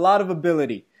with a lot of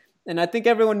ability. And I think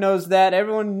everyone knows that.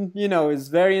 Everyone, is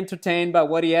very entertained by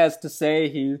what he has to say.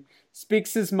 He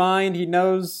speaks his mind. He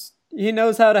knows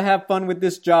how to have fun with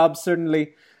this job,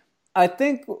 certainly. I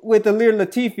think with Ilir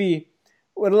Latifi,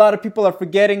 what a lot of people are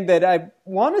forgetting that I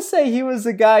want to say he was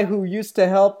a guy who used to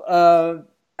help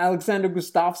Alexander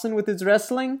Gustafsson with his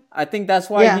wrestling. I think that's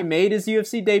why he made his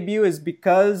UFC debut, is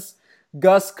because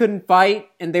Gus couldn't fight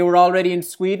and they were already in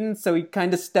Sweden. So he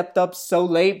kind of stepped up so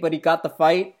late, but he got the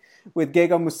fight with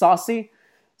Gegard Mousasi.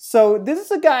 So this is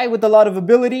a guy with a lot of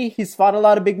ability. He's fought a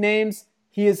lot of big names.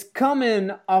 He is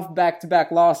coming off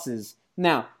back-to-back losses.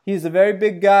 Now, he's a very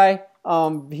big guy.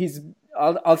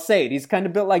 I'll say it. He's kind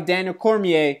of built like Daniel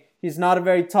Cormier. He's not a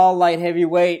very tall, light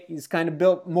heavyweight. He's kind of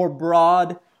built more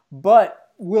broad. But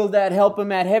will that help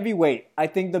him at heavyweight? I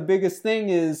think the biggest thing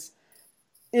is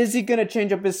he going to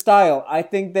change up his style? I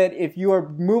think that if you are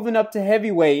moving up to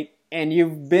heavyweight and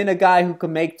you've been a guy who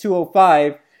can make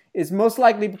 205, it's most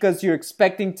likely because you're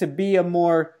expecting to be a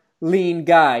more lean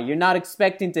guy. You're not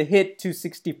expecting to hit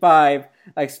 265.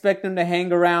 I expect him to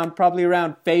hang around, probably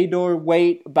around Fedor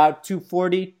weight, about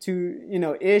 240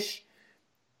 ish,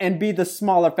 and be the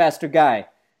smaller, faster guy.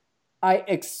 I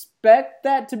expect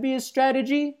that to be his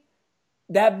strategy.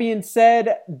 That being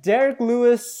said, Derek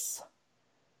Lewis,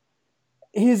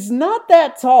 he's not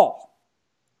that tall.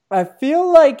 I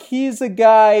feel like he's a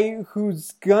guy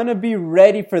who's gonna be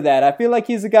ready for that. I feel like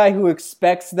he's a guy who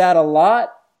expects that a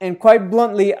lot. And quite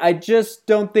bluntly, I just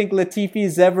don't think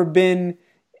Latifi's ever been...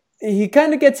 He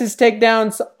kind of gets his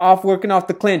takedowns off working off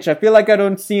the clinch. I feel like I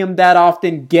don't see him that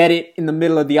often get it in the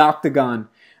middle of the octagon.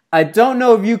 I don't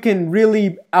know if you can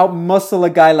really outmuscle a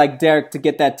guy like Derek to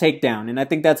get that takedown. And I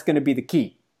think that's going to be the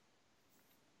key.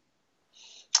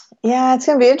 Yeah, it's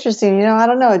going to be interesting. I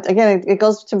don't know. Again,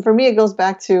 for me, it goes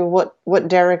back to what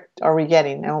Derek are we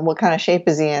getting and what kind of shape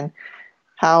is he in?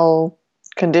 How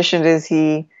conditioned is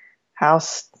he? How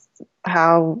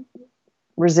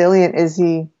resilient is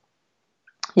he?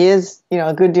 He is,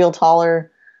 a good deal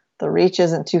taller. The reach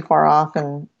isn't too far off.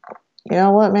 And you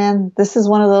know what, man? This is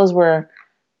one of those where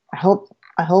I'm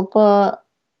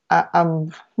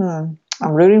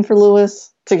rooting for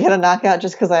Lewis to get a knockout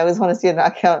just because I always want to see a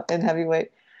knockout in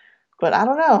heavyweight. But I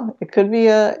don't know. It could be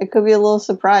a little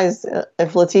surprise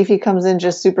if Latifi comes in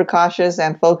just super cautious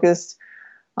and focused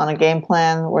on a game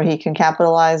plan where he can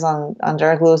capitalize on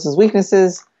Derek Lewis's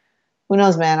weaknesses. Who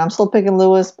knows, man? I'm still picking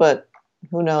Lewis, but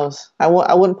who knows? I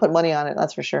wouldn't put money on it,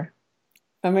 that's for sure.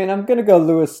 I mean, I'm going to go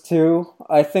Lewis too.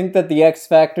 I think that the X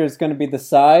factor is going to be the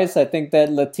size. I think that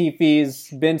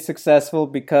Latifi's been successful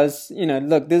because,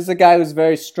 look, this is a guy who's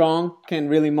very strong, can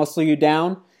really muscle you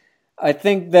down. I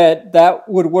think that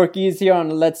would work easier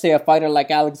on, let's say, a fighter like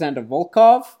Alexander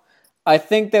Volkov. I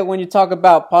think that when you talk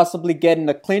about possibly getting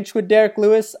a clinch with Derek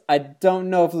Lewis, I don't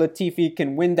know if Latifi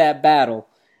can win that battle.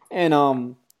 And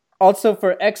also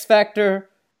for X Factor,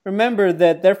 remember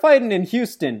that they're fighting in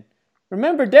Houston.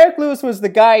 Remember, Derek Lewis was the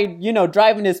guy,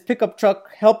 driving his pickup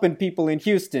truck, helping people in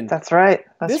Houston. That's right.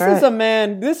 This is the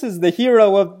man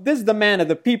of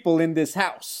the people in this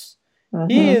house. Mm-hmm.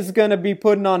 He is going to be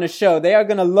putting on a show. They are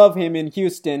going to love him in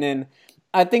Houston, and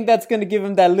I think that's going to give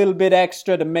him that little bit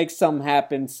extra to make something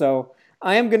happen. So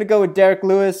I am going to go with Derek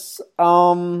Lewis.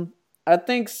 I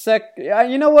think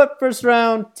you know what? First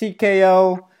round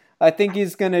TKO. I think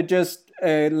he's going to just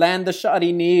land the shot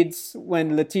he needs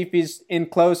when Latifi's in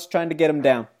close, trying to get him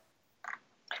down.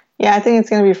 Yeah, I think it's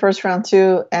going to be first round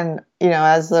too. And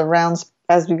as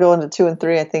we go into 2 and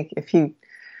 3, I think if he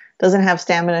doesn't have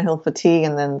stamina, he'll fatigue,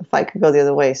 and then the fight could go the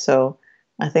other way. So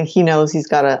I think he knows he's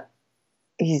got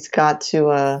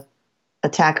to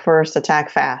attack first, attack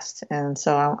fast. And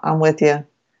so I'm with you.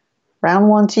 Round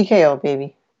 1 TKO,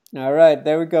 baby. All right,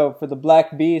 there we go for the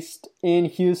Black Beast in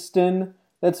Houston.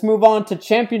 Let's move on to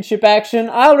championship action.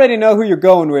 I already know who you're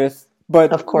going with,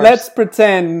 but of course, let's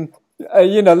pretend,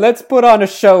 let's put on a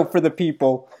show for the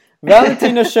people.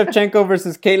 Valentina Shevchenko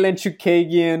versus Katlyn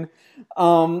Chookagian.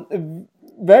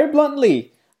 Very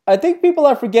bluntly, I think people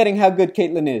are forgetting how good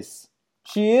Katlyn is.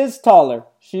 She is taller.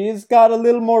 She's got a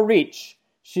little more reach.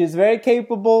 She is very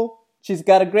capable. She's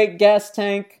got a great gas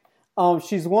tank.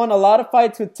 She's won a lot of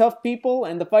fights with tough people,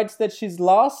 and the fights that she's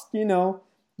lost, you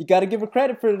got to give her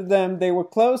credit for them. They were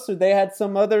close or they had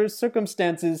some other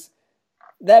circumstances.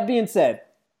 That being said,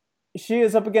 she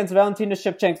is up against Valentina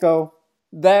Shevchenko.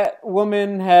 That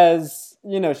woman has,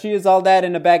 she is all that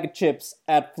in a bag of chips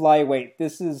at flyweight.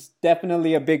 This is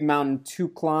definitely a big mountain to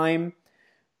climb.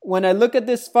 When I look at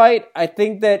this fight, I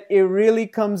think that it really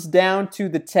comes down to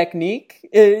the technique.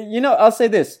 I'll say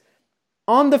this.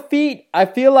 On the feet, I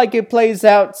feel like it plays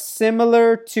out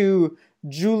similar to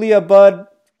Julia Budd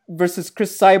versus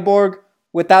Chris Cyborg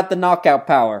without the knockout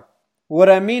power. What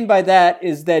I mean by that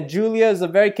is that Julia is a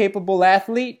very capable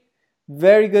athlete,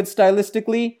 very good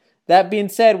stylistically. That being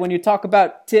said, when you talk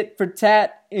about tit for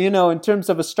tat, in terms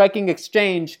of a striking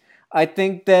exchange, I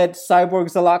think that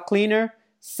Cyborg's a lot cleaner.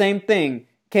 Same thing.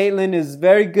 Caitlyn is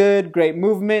very good, great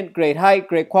movement, great height,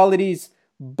 great qualities,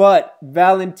 but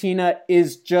Valentina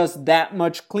is just that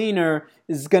much cleaner,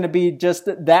 is going to be just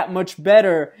that much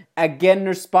better at getting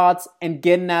her spots and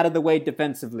getting out of the way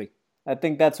defensively. I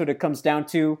think that's what it comes down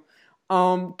to.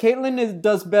 Caitlyn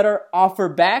does better off her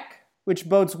back, which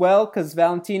bodes well because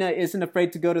Valentina isn't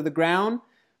afraid to go to the ground.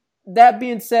 That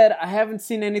being said, I haven't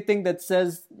seen anything that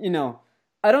says,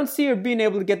 I don't see her being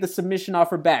able to get the submission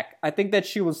off her back. I think that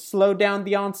she will slow down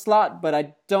the onslaught, but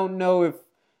I don't know if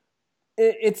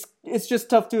it's just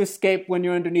tough to escape when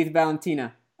you're underneath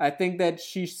Valentina. I think that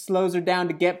she slows her down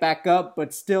to get back up,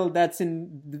 but still that's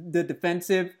in the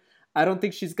defensive. I don't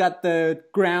think she's got the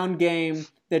ground game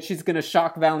that she's going to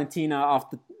shock Valentina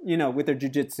off with her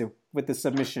jiu-jitsu, with the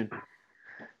submission.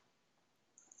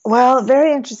 Well,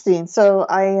 very interesting. So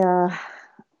I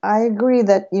agree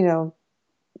that,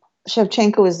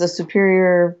 Shevchenko is the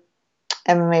superior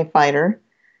MMA fighter.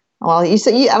 Well, I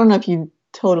don't know if you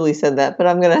totally said that, but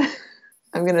I'm gonna.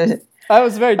 I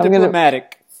was very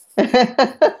diplomatic.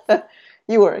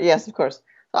 You were, yes, of course.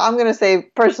 So I'm gonna say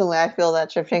personally, I feel that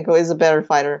Shevchenko is a better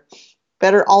fighter,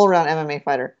 better all-around MMA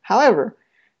fighter. However,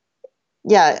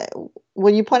 yeah,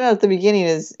 what you pointed out at the beginning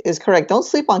is correct. Don't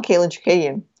sleep on Katlyn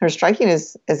Chookagian. Her striking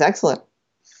is excellent.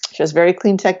 She has very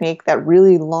clean technique, that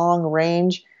really long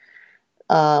range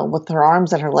with her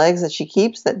arms and her legs that she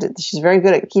keeps. That she's very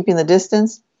good at keeping the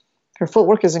distance. Her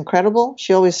footwork is incredible.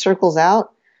 She always circles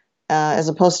out as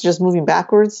opposed to just moving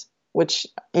backwards, which,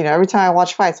 every time I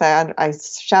watch fights, I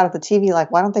shout at the TV,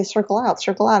 like, why don't they circle out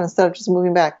instead of just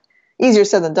moving back? Easier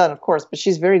said than done, of course, but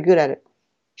she's very good at it.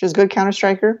 She's a good counter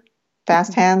striker.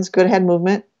 Fast hands, good head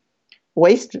movement,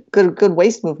 good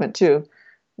waist movement too,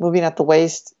 moving at the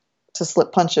waist to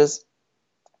slip punches.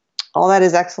 All that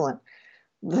is excellent.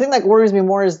 The thing that worries me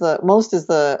more is the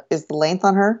length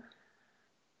on her.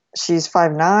 She's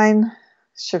 5'9",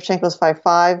 Shevchenko's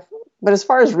 5'5", but as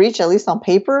far as reach, at least on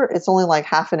paper, it's only like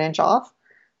half an inch off,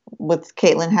 with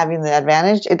Caitlyn having the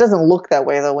advantage. It doesn't look that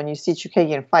way though when you see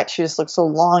Chookagian fight. She just looks so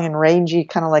long and rangy,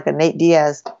 kind of like a Nate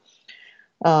Diaz.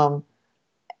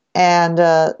 And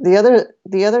the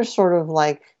other sort of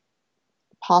like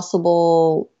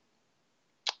possible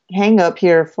hang up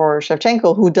here for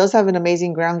Shevchenko, who does have an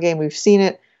amazing ground game, we've seen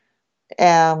it,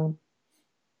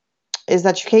 is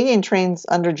that Chookagian trains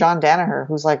under John Danaher,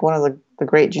 who's like one of the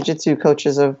great jiu-jitsu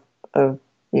coaches of the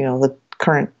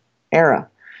current era.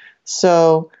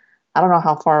 So I don't know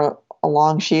how far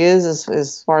along she is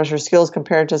as far as her skills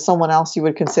compared to someone else you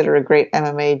would consider a great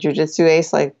MMA jiu-jitsu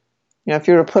ace. Like, if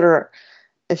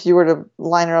you were to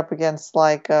line her up against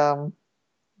like Damian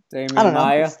I don't know.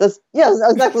 Maia. That's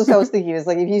exactly what I was thinking. Is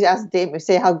like if you ask Damian,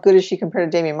 say how good is she compared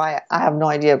to Damian Maia? I have no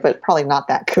idea, but probably not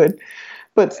that good.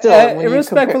 But still,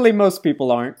 irrespectively, most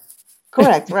people aren't.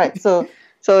 Correct, right? So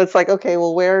it's like, okay,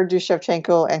 well, where do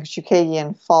Shevchenko and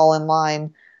Chookagian fall in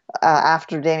line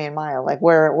after Damian Maia? Like,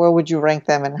 where would you rank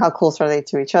them, and how close are they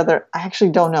to each other? I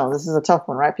actually don't know. This is a tough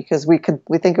one, right? Because we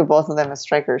think of both of them as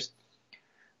strikers,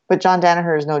 but John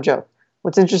Danaher is no joke.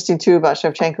 What's interesting too about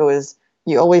Shevchenko is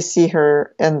you always see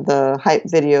her in the hype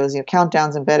videos,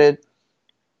 countdowns embedded.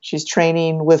 She's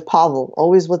training with Pavel,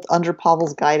 always under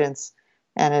Pavel's guidance,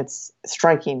 and it's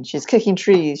striking. She's kicking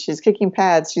trees, she's kicking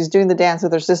pads, she's doing the dance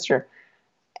with her sister.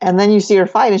 And then you see her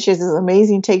fight, and she has this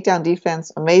amazing takedown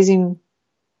defense, amazing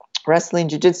wrestling,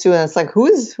 jiu-jitsu, and it's like,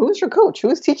 who's her coach?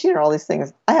 Who's teaching her all these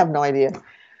things? I have no idea.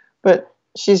 But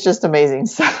she's just amazing.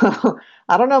 So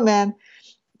I don't know, man.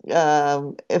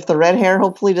 If the red hair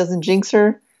hopefully doesn't jinx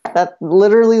her, that's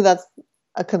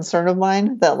a concern of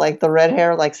mine, that like the red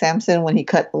hair, like Samson when he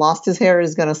lost his hair,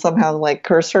 is going to somehow like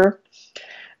curse her.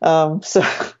 So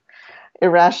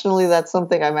irrationally, that's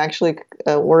something I'm actually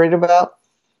worried about.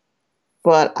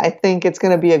 But I think it's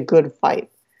going to be a good fight.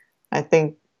 I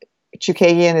think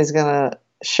Chookagian is going to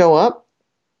show up.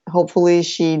 Hopefully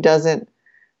she doesn't.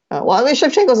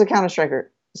 Shevchenko's a counter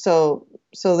striker. So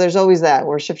there's always that,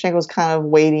 where Shevchenko's kind of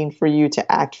waiting for you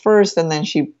to act first, and then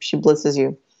she blitzes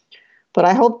you. But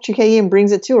I hope Chookagian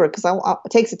brings it to her,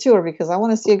 takes it to her, because I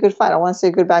want to see a good fight. I want to see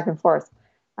a good back and forth.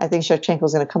 I think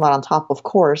Shevchenko's going to come out on top, of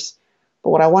course.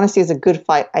 But what I want to see is a good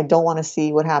fight. I don't want to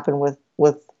see what happened with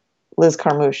Liz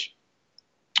Carmouche,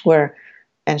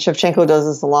 and Shevchenko does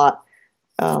this a lot.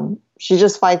 She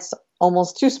just fights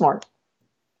almost too smart.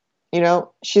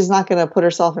 She's not going to put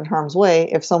herself in harm's way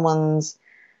if someone's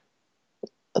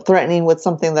threatening with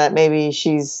something that maybe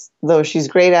though she's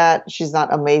great at, she's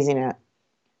not amazing at.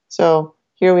 So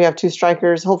here we have two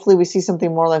strikers. Hopefully we see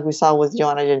something more like we saw with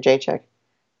Joanna Jędrzejczyk.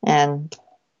 And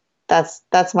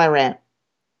that's my rant.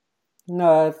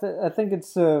 No, I think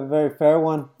it's a very fair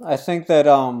one. I think that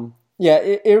yeah,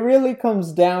 it really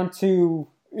comes down to,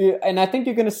 and I think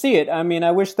you're going to see it. I mean,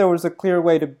 I wish there was a clear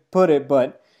way to put it,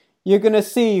 but you're going to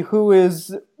see who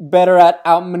is better at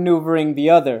outmaneuvering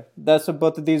the other. That's what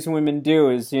both of these women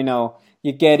do. Is,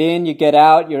 you get in, you get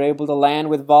out, you're able to land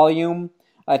with volume.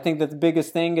 I think that the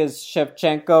biggest thing is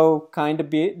Shevchenko kind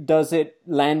of does it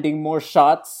landing more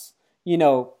shots,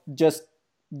 just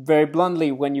very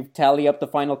bluntly when you tally up the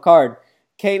final card.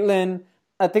 Caitlin,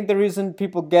 I think the reason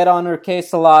people get on her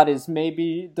case a lot is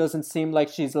maybe it doesn't seem like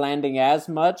she's landing as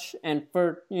much. And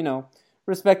for,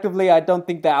 respectively, I don't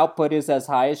think the output is as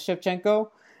high as Shevchenko.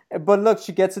 But look,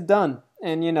 she gets it done.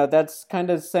 And, that's kind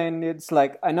of saying it's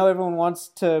like, I know everyone wants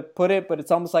to put it, but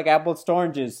it's almost like apples to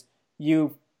oranges.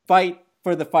 You fight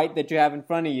for the fight that you have in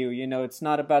front of you. It's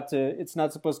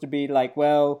not supposed to be like,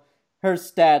 well, her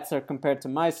stats are compared to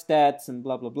my stats and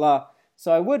blah, blah, blah.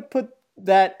 So I would put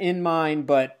that in mind,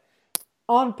 but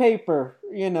on paper,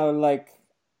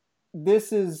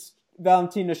 this is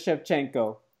Valentina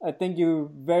Shevchenko. I think you're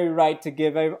very right to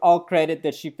give all credit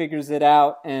that she figures it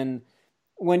out. And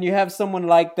when you have someone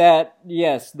like that,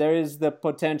 yes, there is the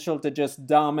potential to just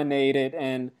dominate it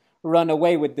and run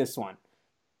away with this one.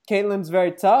 Caitlin's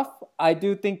very tough. I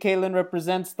do think Caitlin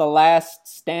represents the last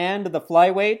stand of the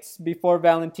flyweights before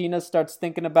Valentina starts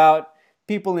thinking about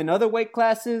people in other weight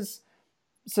classes.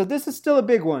 So this is still a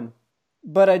big one.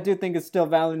 But I do think it's still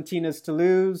Valentina's to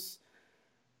lose.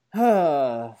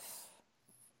 You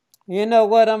know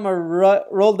what? I'm going to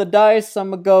roll the dice. I'm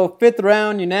going to go 5th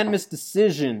round, unanimous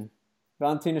decision.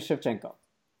 Valentina Shevchenko.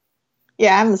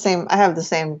 Yeah, I have the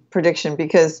same prediction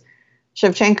because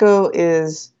Shevchenko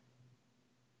is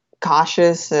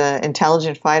cautious,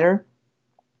 intelligent fighter.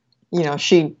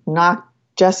 She knocked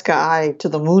Jessica Eye to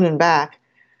the moon and back,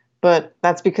 but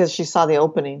that's because she saw the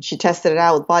opening. She tested it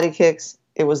out with body kicks.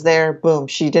 It was there. Boom.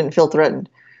 She didn't feel threatened.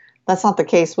 That's not the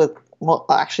case with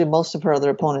actually most of her other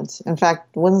opponents. In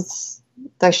fact,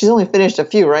 she's only finished a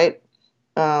few, right?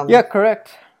 Yeah,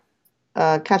 correct.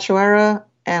 Cachoeira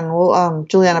and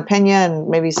Juliana Pena and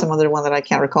maybe some other one that I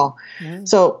can't recall. Mm-hmm.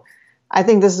 So I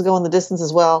think this is going the distance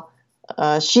as well.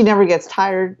 She never gets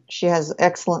tired. She has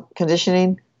excellent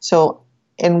conditioning. So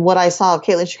in what I saw of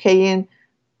Katlyn Chookagian,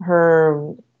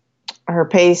 her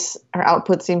pace, her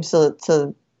output seems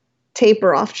to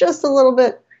taper off just a little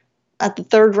bit at the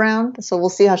 3rd round. So we'll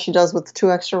see how she does with the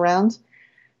 2 extra rounds.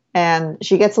 And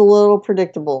she gets a little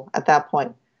predictable at that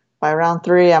point. By round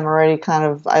 3,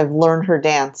 I've learned her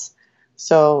dance.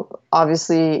 So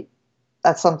obviously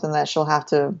that's something that she'll have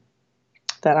to,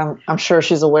 that I'm sure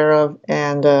she's aware of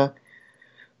and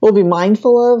will be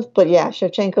mindful of. But yeah,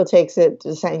 Shevchenko takes it to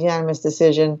unanimous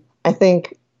decision. I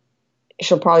think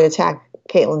she'll probably attack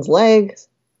Caitlin's legs,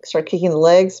 start kicking the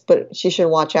legs, but she should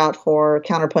watch out for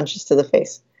counter punches to the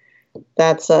face.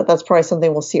 That's probably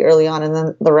something we'll see early on, and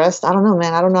then the rest, I don't know,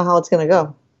 man. I don't know how it's gonna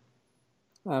go.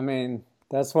 I mean,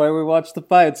 that's why we watch the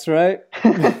fights, right?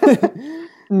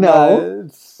 No.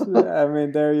 I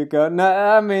mean, there you go. No,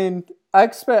 I mean, I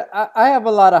have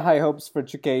a lot of high hopes for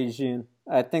Chookagian.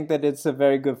 I think that it's a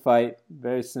very good fight.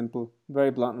 Very simple,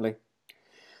 very bluntly.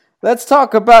 Let's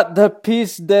talk about the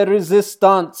piece de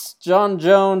resistance. Jon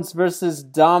Jones versus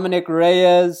Dominick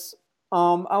Reyes.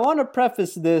 I want to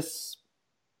preface this.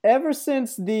 Ever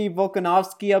since the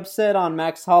Volkanovski upset on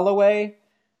Max Holloway,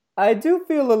 I do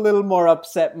feel a little more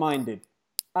upset-minded.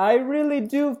 I really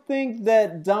do think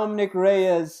that Dominick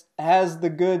Reyes has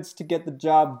the goods to get the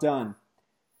job done.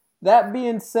 That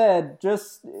being said,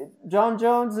 Jon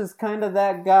Jones is kind of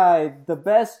that guy. The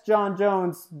best Jon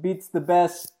Jones beats the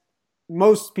best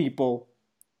most people,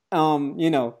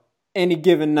 any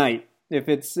given night, if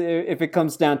it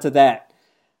comes down to that.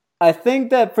 I think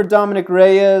that for Dominick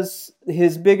Reyes,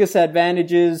 his biggest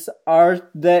advantages are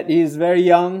that he's very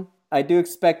young. I do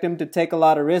expect him to take a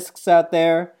lot of risks out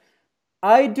there.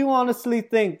 I do honestly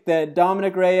think that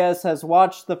Dominick Reyes has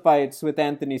watched the fights with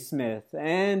Anthony Smith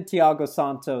and Thiago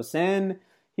Santos, and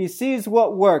he sees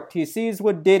what worked, he sees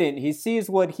what didn't, he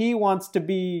sees what he wants to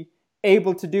be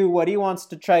able to do, what he wants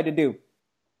to try to do.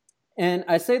 And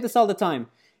I say this all the time.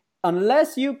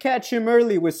 Unless you catch him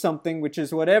early with something, which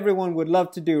is what everyone would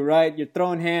love to do, right? You're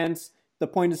throwing hands. The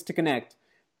point is to connect.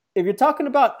 If you're talking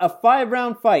about a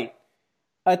 5-round fight,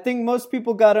 I think most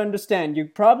people got to understand, you're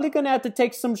probably going to have to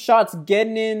take some shots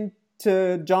getting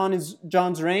into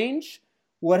Jon's range.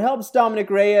 What helps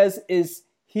Dominick Reyes is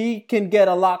he can get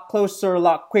a lot closer a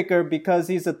lot quicker because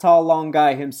he's a tall, long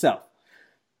guy himself.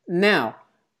 Now,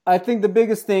 I think the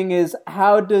biggest thing is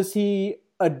how does he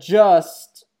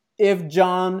adjust if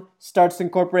Jon starts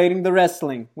incorporating the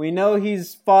wrestling? We know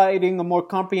he's fighting a more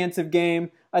comprehensive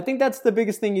game. I think that's the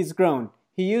biggest thing he's grown.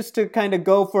 He used to kind of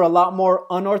go for a lot more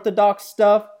unorthodox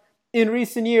stuff. In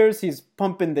recent years, he's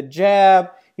pumping the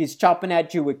jab, he's chopping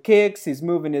at you with kicks, he's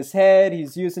moving his head,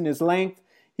 he's using his length.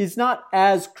 He's not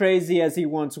as crazy as he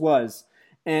once was.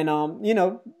 And,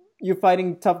 you're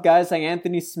fighting tough guys like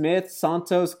Anthony Smith,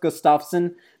 Santos,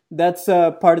 Gustafsson. That's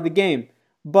part of the game.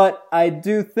 But I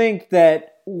do think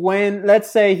that when,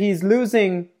 let's say, he's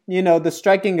losing, the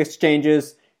striking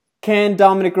exchanges, can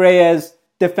Dominic Reyes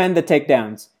defend the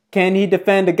takedowns? Can he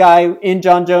defend a guy in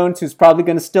Jon Jones who's probably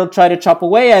going to still try to chop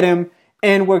away at him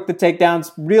and work the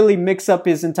takedowns, really mix up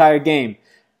his entire game?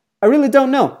 I really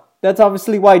don't know. That's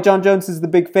obviously why Jon Jones is the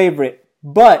big favorite.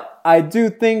 But I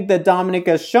do think that Dominic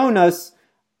has shown us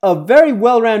a very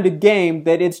well-rounded game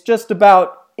that it's just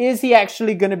about, is he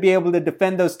actually going to be able to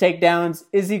defend those takedowns?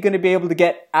 Is he going to be able to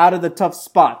get out of the tough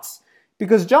spots?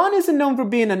 Because Jon isn't known for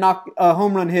being a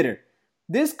home run hitter.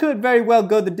 This could very well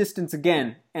go the distance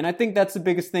again. And I think that's the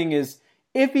biggest thing is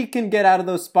if he can get out of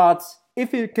those spots,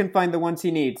 if he can find the ones he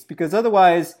needs. Because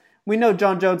otherwise, we know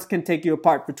Jon Jones can take you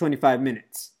apart for 25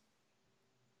 minutes.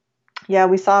 Yeah,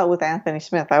 we saw it with Anthony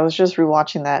Smith. I was just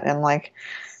rewatching that and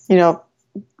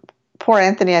poor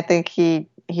Anthony, I think he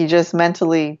just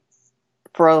mentally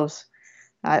froze.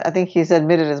 I think he's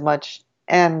admitted as much.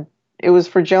 And it was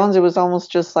for Jones, it was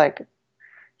almost just like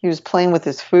he was playing with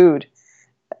his food.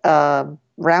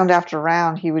 Round after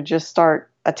round, he would just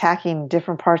start attacking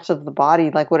different parts of the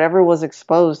body. Like whatever was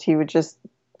exposed, he would just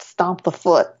stomp the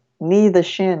foot, knee the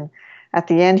shin. At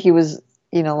the end, he was,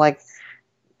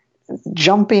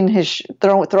 jumping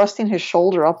thrusting his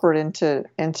shoulder upward into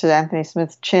Anthony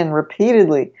Smith's chin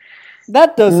repeatedly.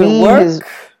 That doesn't work.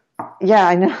 Yeah,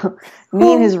 I know.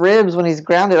 Kneeing his ribs when he's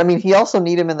grounded. I mean, he also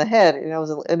kneed him in the head. It was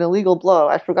an illegal blow.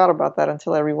 I forgot about that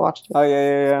until I rewatched it. Oh,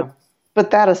 yeah.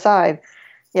 But that aside,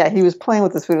 yeah, he was playing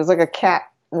with his food. It was like a cat,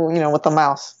 with a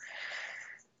mouse.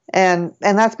 And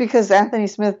that's because Anthony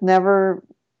Smith never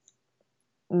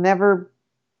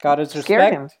got his scared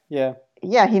respect. Him. Yeah.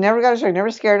 Yeah, he never got his respect.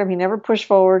 Never scared him. He never pushed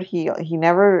forward. He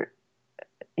never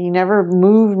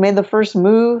moved, made the first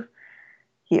move.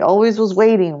 He always was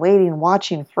waiting,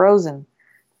 watching, frozen.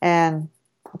 And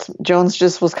Jones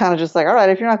just was kind of just like, all right,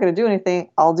 if you're not going to do anything,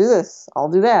 I'll do this. I'll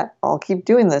do that. I'll keep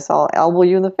doing this. I'll elbow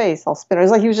you in the face. I'll spin. It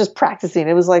was like he was just practicing.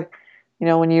 It was like,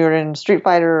 when you're in Street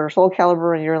Fighter or Soul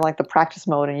Calibur and you're in like the practice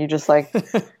mode and you just like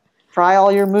try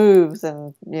all your moves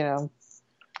and,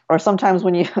 or sometimes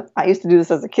when I used to do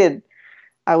this as a kid,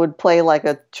 I would play like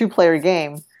a 2-player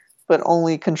game, but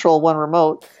only control one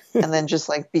remote. And then just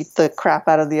like beat the crap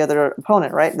out of the other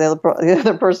opponent, right? The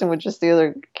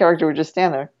other character would just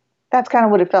stand there. That's kind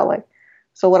of what it felt like.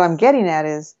 So what I'm getting at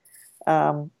is,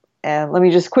 and let me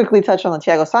just quickly touch on the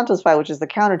Thiago Santos fight, which is the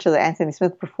counter to the Anthony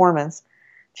Smith performance.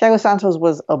 Thiago Santos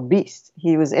was a beast.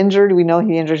 He was injured. We know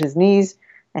he injured his knees,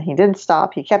 and he didn't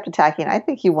stop. He kept attacking. I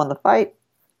think he won the fight,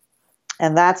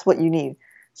 and that's what you need.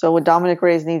 So what Dominic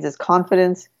Reyes needs is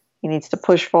confidence. He needs to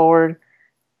push forward,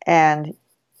 and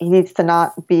he needs to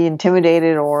not be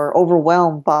intimidated or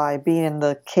overwhelmed by being in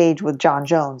the cage with Jon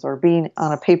Jones or being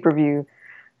on a pay-per-view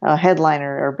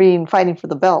headliner or fighting for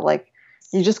the belt. Like,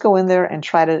 you just go in there and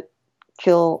try to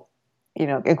kill,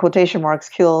 in quotation marks,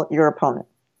 kill your opponent.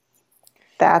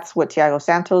 That's what Thiago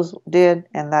Santos did,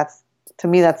 and to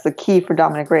me, that's the key for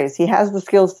Dominic Reyes. He has the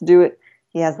skills to do it.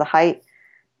 He has the height,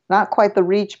 not quite the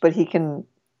reach, but he can.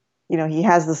 He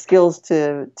has the skills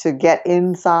to get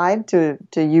inside, to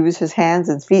use his hands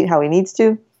and feet how he needs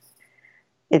to.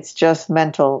 It's just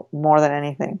mental more than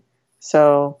anything.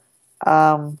 So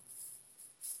I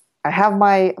have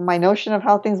my notion of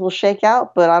how things will shake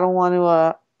out, but I don't want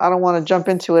to jump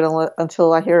into it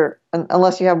until I hear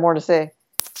unless you have more to say.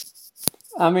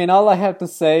 I mean, all I have to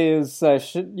say is,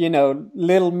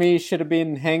 little me should have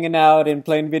been hanging out and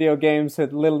playing video games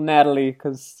with little Natalie,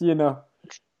 because,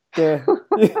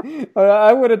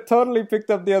 I would have totally picked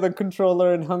up the other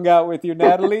controller and hung out with you,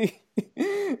 Natalie.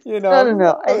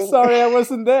 No. I'm sorry I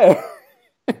wasn't there.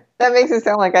 That makes it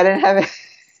sound like I didn't have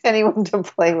anyone to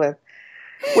play with.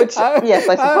 Which, yes,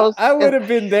 I suppose. I would have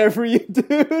been there for you,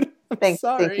 dude. Thank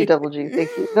you, Double G. Thank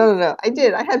you. No. I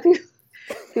did. I had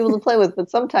people to play with, but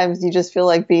sometimes you just feel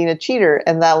like being a cheater,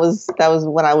 and that was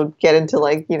when I would get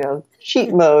into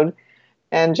cheat mode.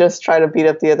 and just try to beat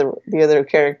up the other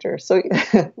character. So,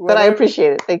 but I Whatever,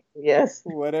 appreciate it. Thank you. Yes.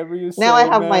 whatever you Now I say,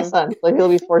 have my man. son, so he'll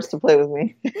be forced to play with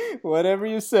me. Whatever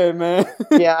you say, man.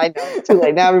 Yeah, I know. It's too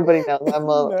late. Now everybody knows Nice.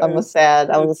 I was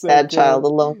a It's sad okay. child, a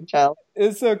lonely child.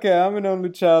 It's okay. I'm an only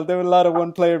child. There were a lot of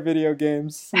one-player video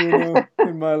games, in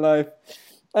my life.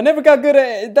 I never got good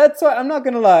at it. That's why I'm not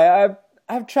gonna lie.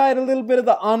 I've tried a little bit of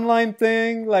the online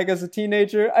thing, like as a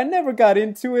teenager. I never got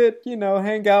into it.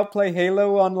 Hang out, play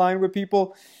Halo online with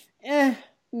people. Eh,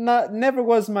 not never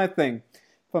was my thing,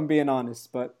 if I'm being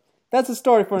honest. But that's a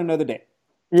story for another day.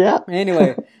 Yeah.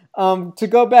 Anyway, to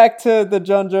go back to the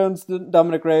John Jones,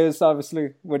 Dominic Reyes,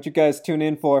 obviously what you guys tune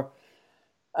in for.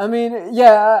 I mean,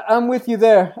 yeah, I'm with you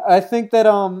there. I think that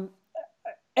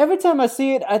every time I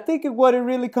see it, I think what it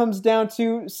really comes down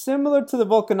to, similar to the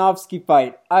Volkanovski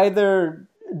fight, either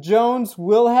Jones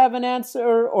will have an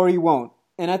answer or he won't.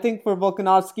 And I think for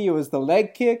Volkanovski, it was the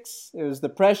leg kicks, it was the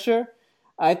pressure.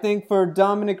 I think for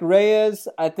Dominic Reyes,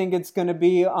 I think it's going to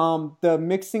be the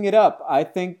mixing it up. I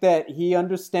think that he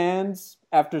understands,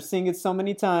 after seeing it so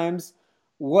many times,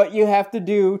 what you have to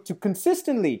do to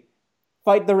consistently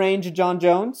fight the range of John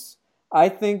Jones. I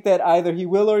think that either he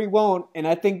will or he won't, and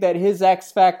I think that his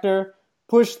X factor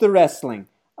pushed the wrestling.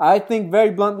 I think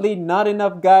very bluntly, not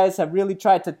enough guys have really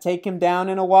tried to take him down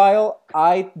in a while.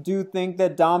 I do think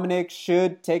that Dominic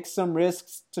should take some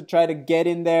risks to try to get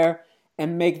in there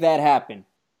and make that happen.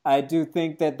 I do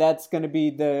think that that's going to be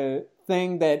the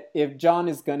thing that if John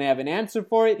is going to have an answer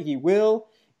for it, he will.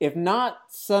 If not,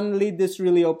 suddenly this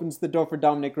really opens the door for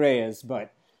Dominic Reyes.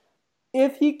 But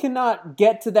if he cannot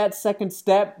get to that second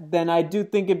step, then I do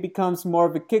think it becomes more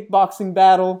of a kickboxing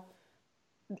battle.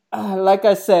 Like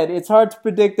I said, it's hard to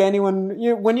predict anyone.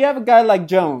 When you have a guy like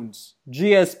Jones,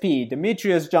 GSP,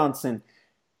 Demetrius Johnson,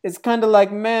 it's kind of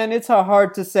like, man, it's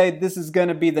hard to say this is going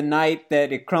to be the night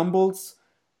that it crumbles.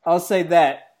 I'll say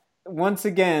that. Once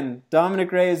again,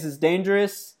 Dominic Reyes is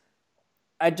dangerous.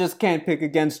 I just can't pick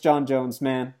against John Jones,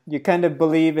 man. You kind of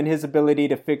believe in his ability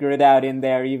to figure it out in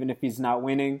there, even if he's not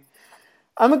winning.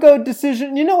 I'm going to go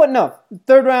decision. You know what? No.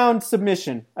 Third round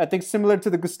submission. I think similar to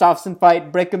the Gustafsson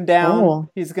fight. Break him down. Oh.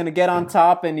 He's going to get on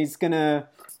top, and he's going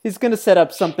to set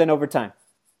up something over time.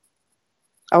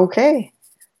 Okay.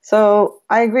 So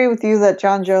I agree with you that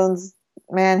John Jones,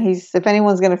 man, if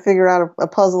anyone's going to figure out a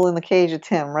puzzle in the cage, it's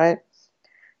him, right?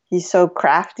 He's so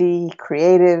crafty,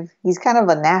 creative. He's kind of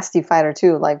a nasty fighter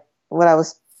too, like what I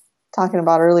was talking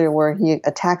about earlier, where he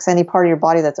attacks any part of your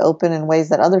body that's open in ways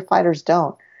that other fighters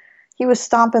don't. He was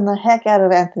stomping the heck out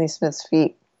of Anthony Smith's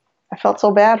feet. I felt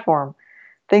so bad for him.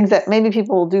 Things that maybe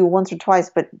people will do once or twice,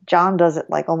 but John does it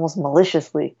like almost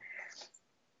maliciously.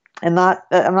 And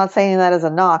I'm not saying that as a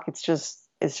knock. It's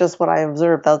just what I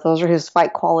observed. Those are his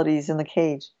fight qualities in the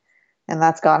cage, and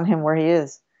that's gotten him where he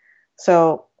is.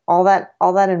 So all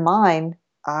that in mind,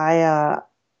 I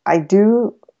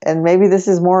do, and maybe this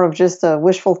is more of just a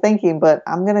wishful thinking, but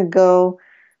I'm gonna go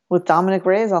with Dominic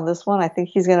Reyes on this one. I think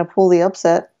he's gonna pull the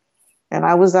upset. And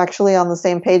I was actually on the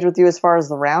same page with you as far as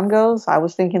the round goes. I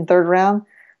was thinking third round.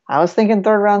 I was thinking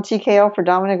third round TKO for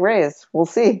Dominic Reyes. We'll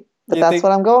see. But that's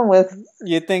what I'm going with.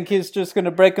 You think he's just going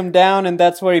to break him down and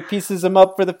that's where he pieces him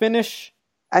up for the finish?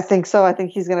 I think so. I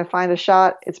think he's going to find a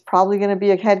shot. It's probably going to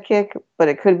be a head kick, but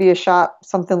it could be a shot,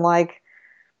 something like,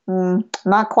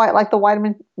 not quite like the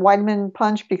Weidman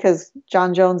punch, because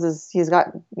John Jones he's got,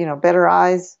 better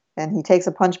eyes and he takes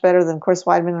a punch better than Chris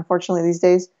Weidman, unfortunately, these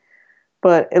days.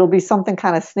 But it'll be something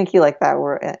kind of sneaky like that,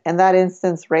 where in that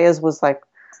instance, Reyes was like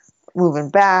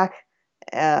moving back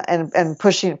and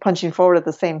punching forward at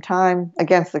the same time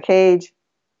against the cage.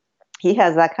 He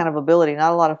has that kind of ability.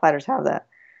 Not a lot of fighters have that.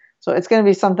 So it's going to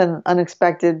be something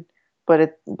unexpected,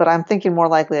 but I'm thinking more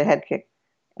likely a head kick.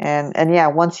 And yeah,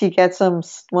 once he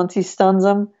stuns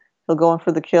him, he'll go in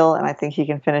for the kill, and I think he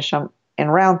can finish him in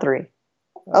round 3.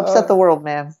 Upset the world,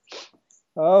 man.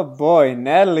 Oh boy,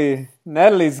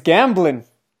 Natalie's gambling.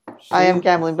 I am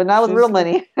gambling, but not with real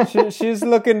money. she's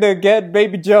looking to get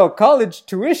Baby Joe college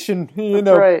tuition,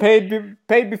 right.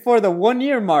 paid before the 1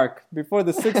 year mark, before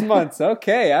the 6 months.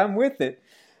 Okay, I'm with it.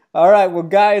 All right, well,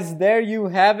 guys, there you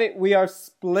have it. We are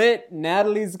split.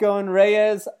 Natalie's going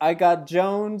Reyes. I got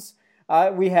Jones.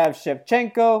 We have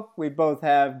Shevchenko. We both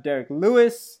have Derek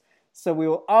Lewis. So we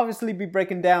will obviously be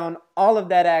breaking down all of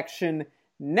that action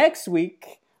next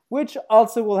week, which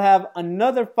also will have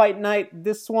another fight night.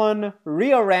 This one,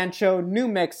 Rio Rancho, New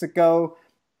Mexico.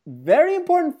 Very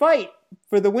important fight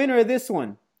for the winner of this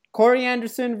one. Corey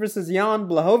Anderson versus Jan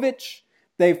Blachowicz.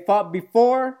 They've fought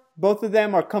before. Both of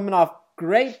them are coming off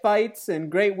great fights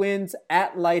and great wins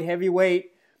at light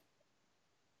heavyweight.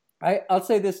 I'll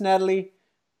say this, Natalie.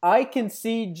 I can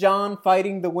see John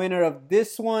fighting the winner of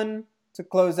this one to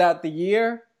close out the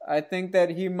year. I think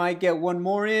that he might get one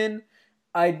more in.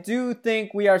 I do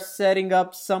think we are setting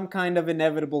up some kind of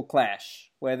inevitable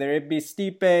clash, whether it be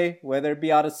Stipe, whether it be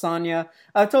Adesanya.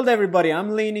 I've told everybody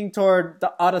I'm leaning toward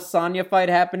the Adesanya fight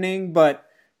happening, but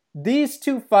these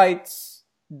two fights,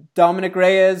 Dominic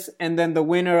Reyes and then the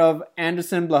winner of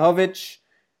Anderson Blachowicz,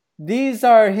 these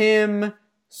are him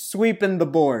sweeping the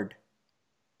board.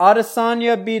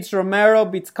 Adesanya beats Romero,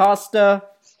 beats Costa.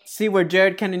 See where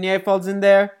Jared Cannonier falls in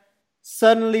there.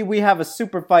 Suddenly we have a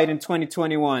super fight in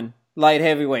 2021. Light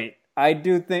heavyweight. I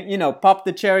do think, pop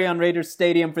the cherry on Raiders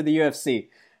Stadium for the UFC.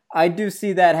 I do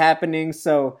see that happening.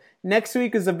 So next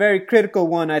week is a very critical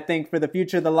one, I think, for the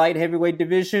future of the light heavyweight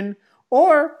division.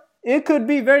 Or it could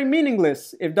be very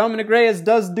meaningless if Dominic Reyes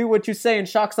does do what you say and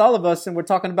shocks all of us, and we're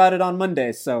talking about it on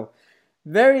Monday. So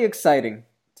very exciting,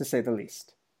 to say the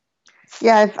least.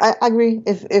 Yeah, I agree.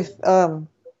 If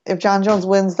John Jones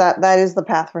wins, that is the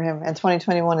path for him, and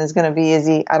 2021 is going to be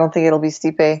Izzy. I don't think it'll be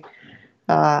Stipe,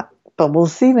 but we'll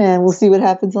see, man. We'll see what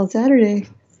happens on Saturday.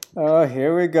 Oh,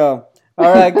 here we go.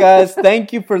 All right, guys.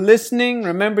 Thank you for listening.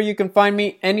 Remember, you can find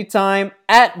me anytime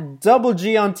at Double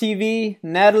G on TV.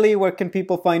 Natalie, where can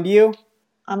people find you?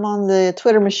 I'm on the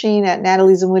Twitter machine at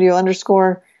Natalie Zamudio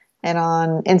 _ and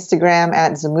on Instagram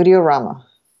at Zamudio Rama.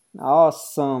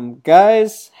 Awesome.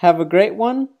 Guys, have a great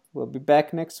one. We'll be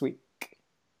back next week.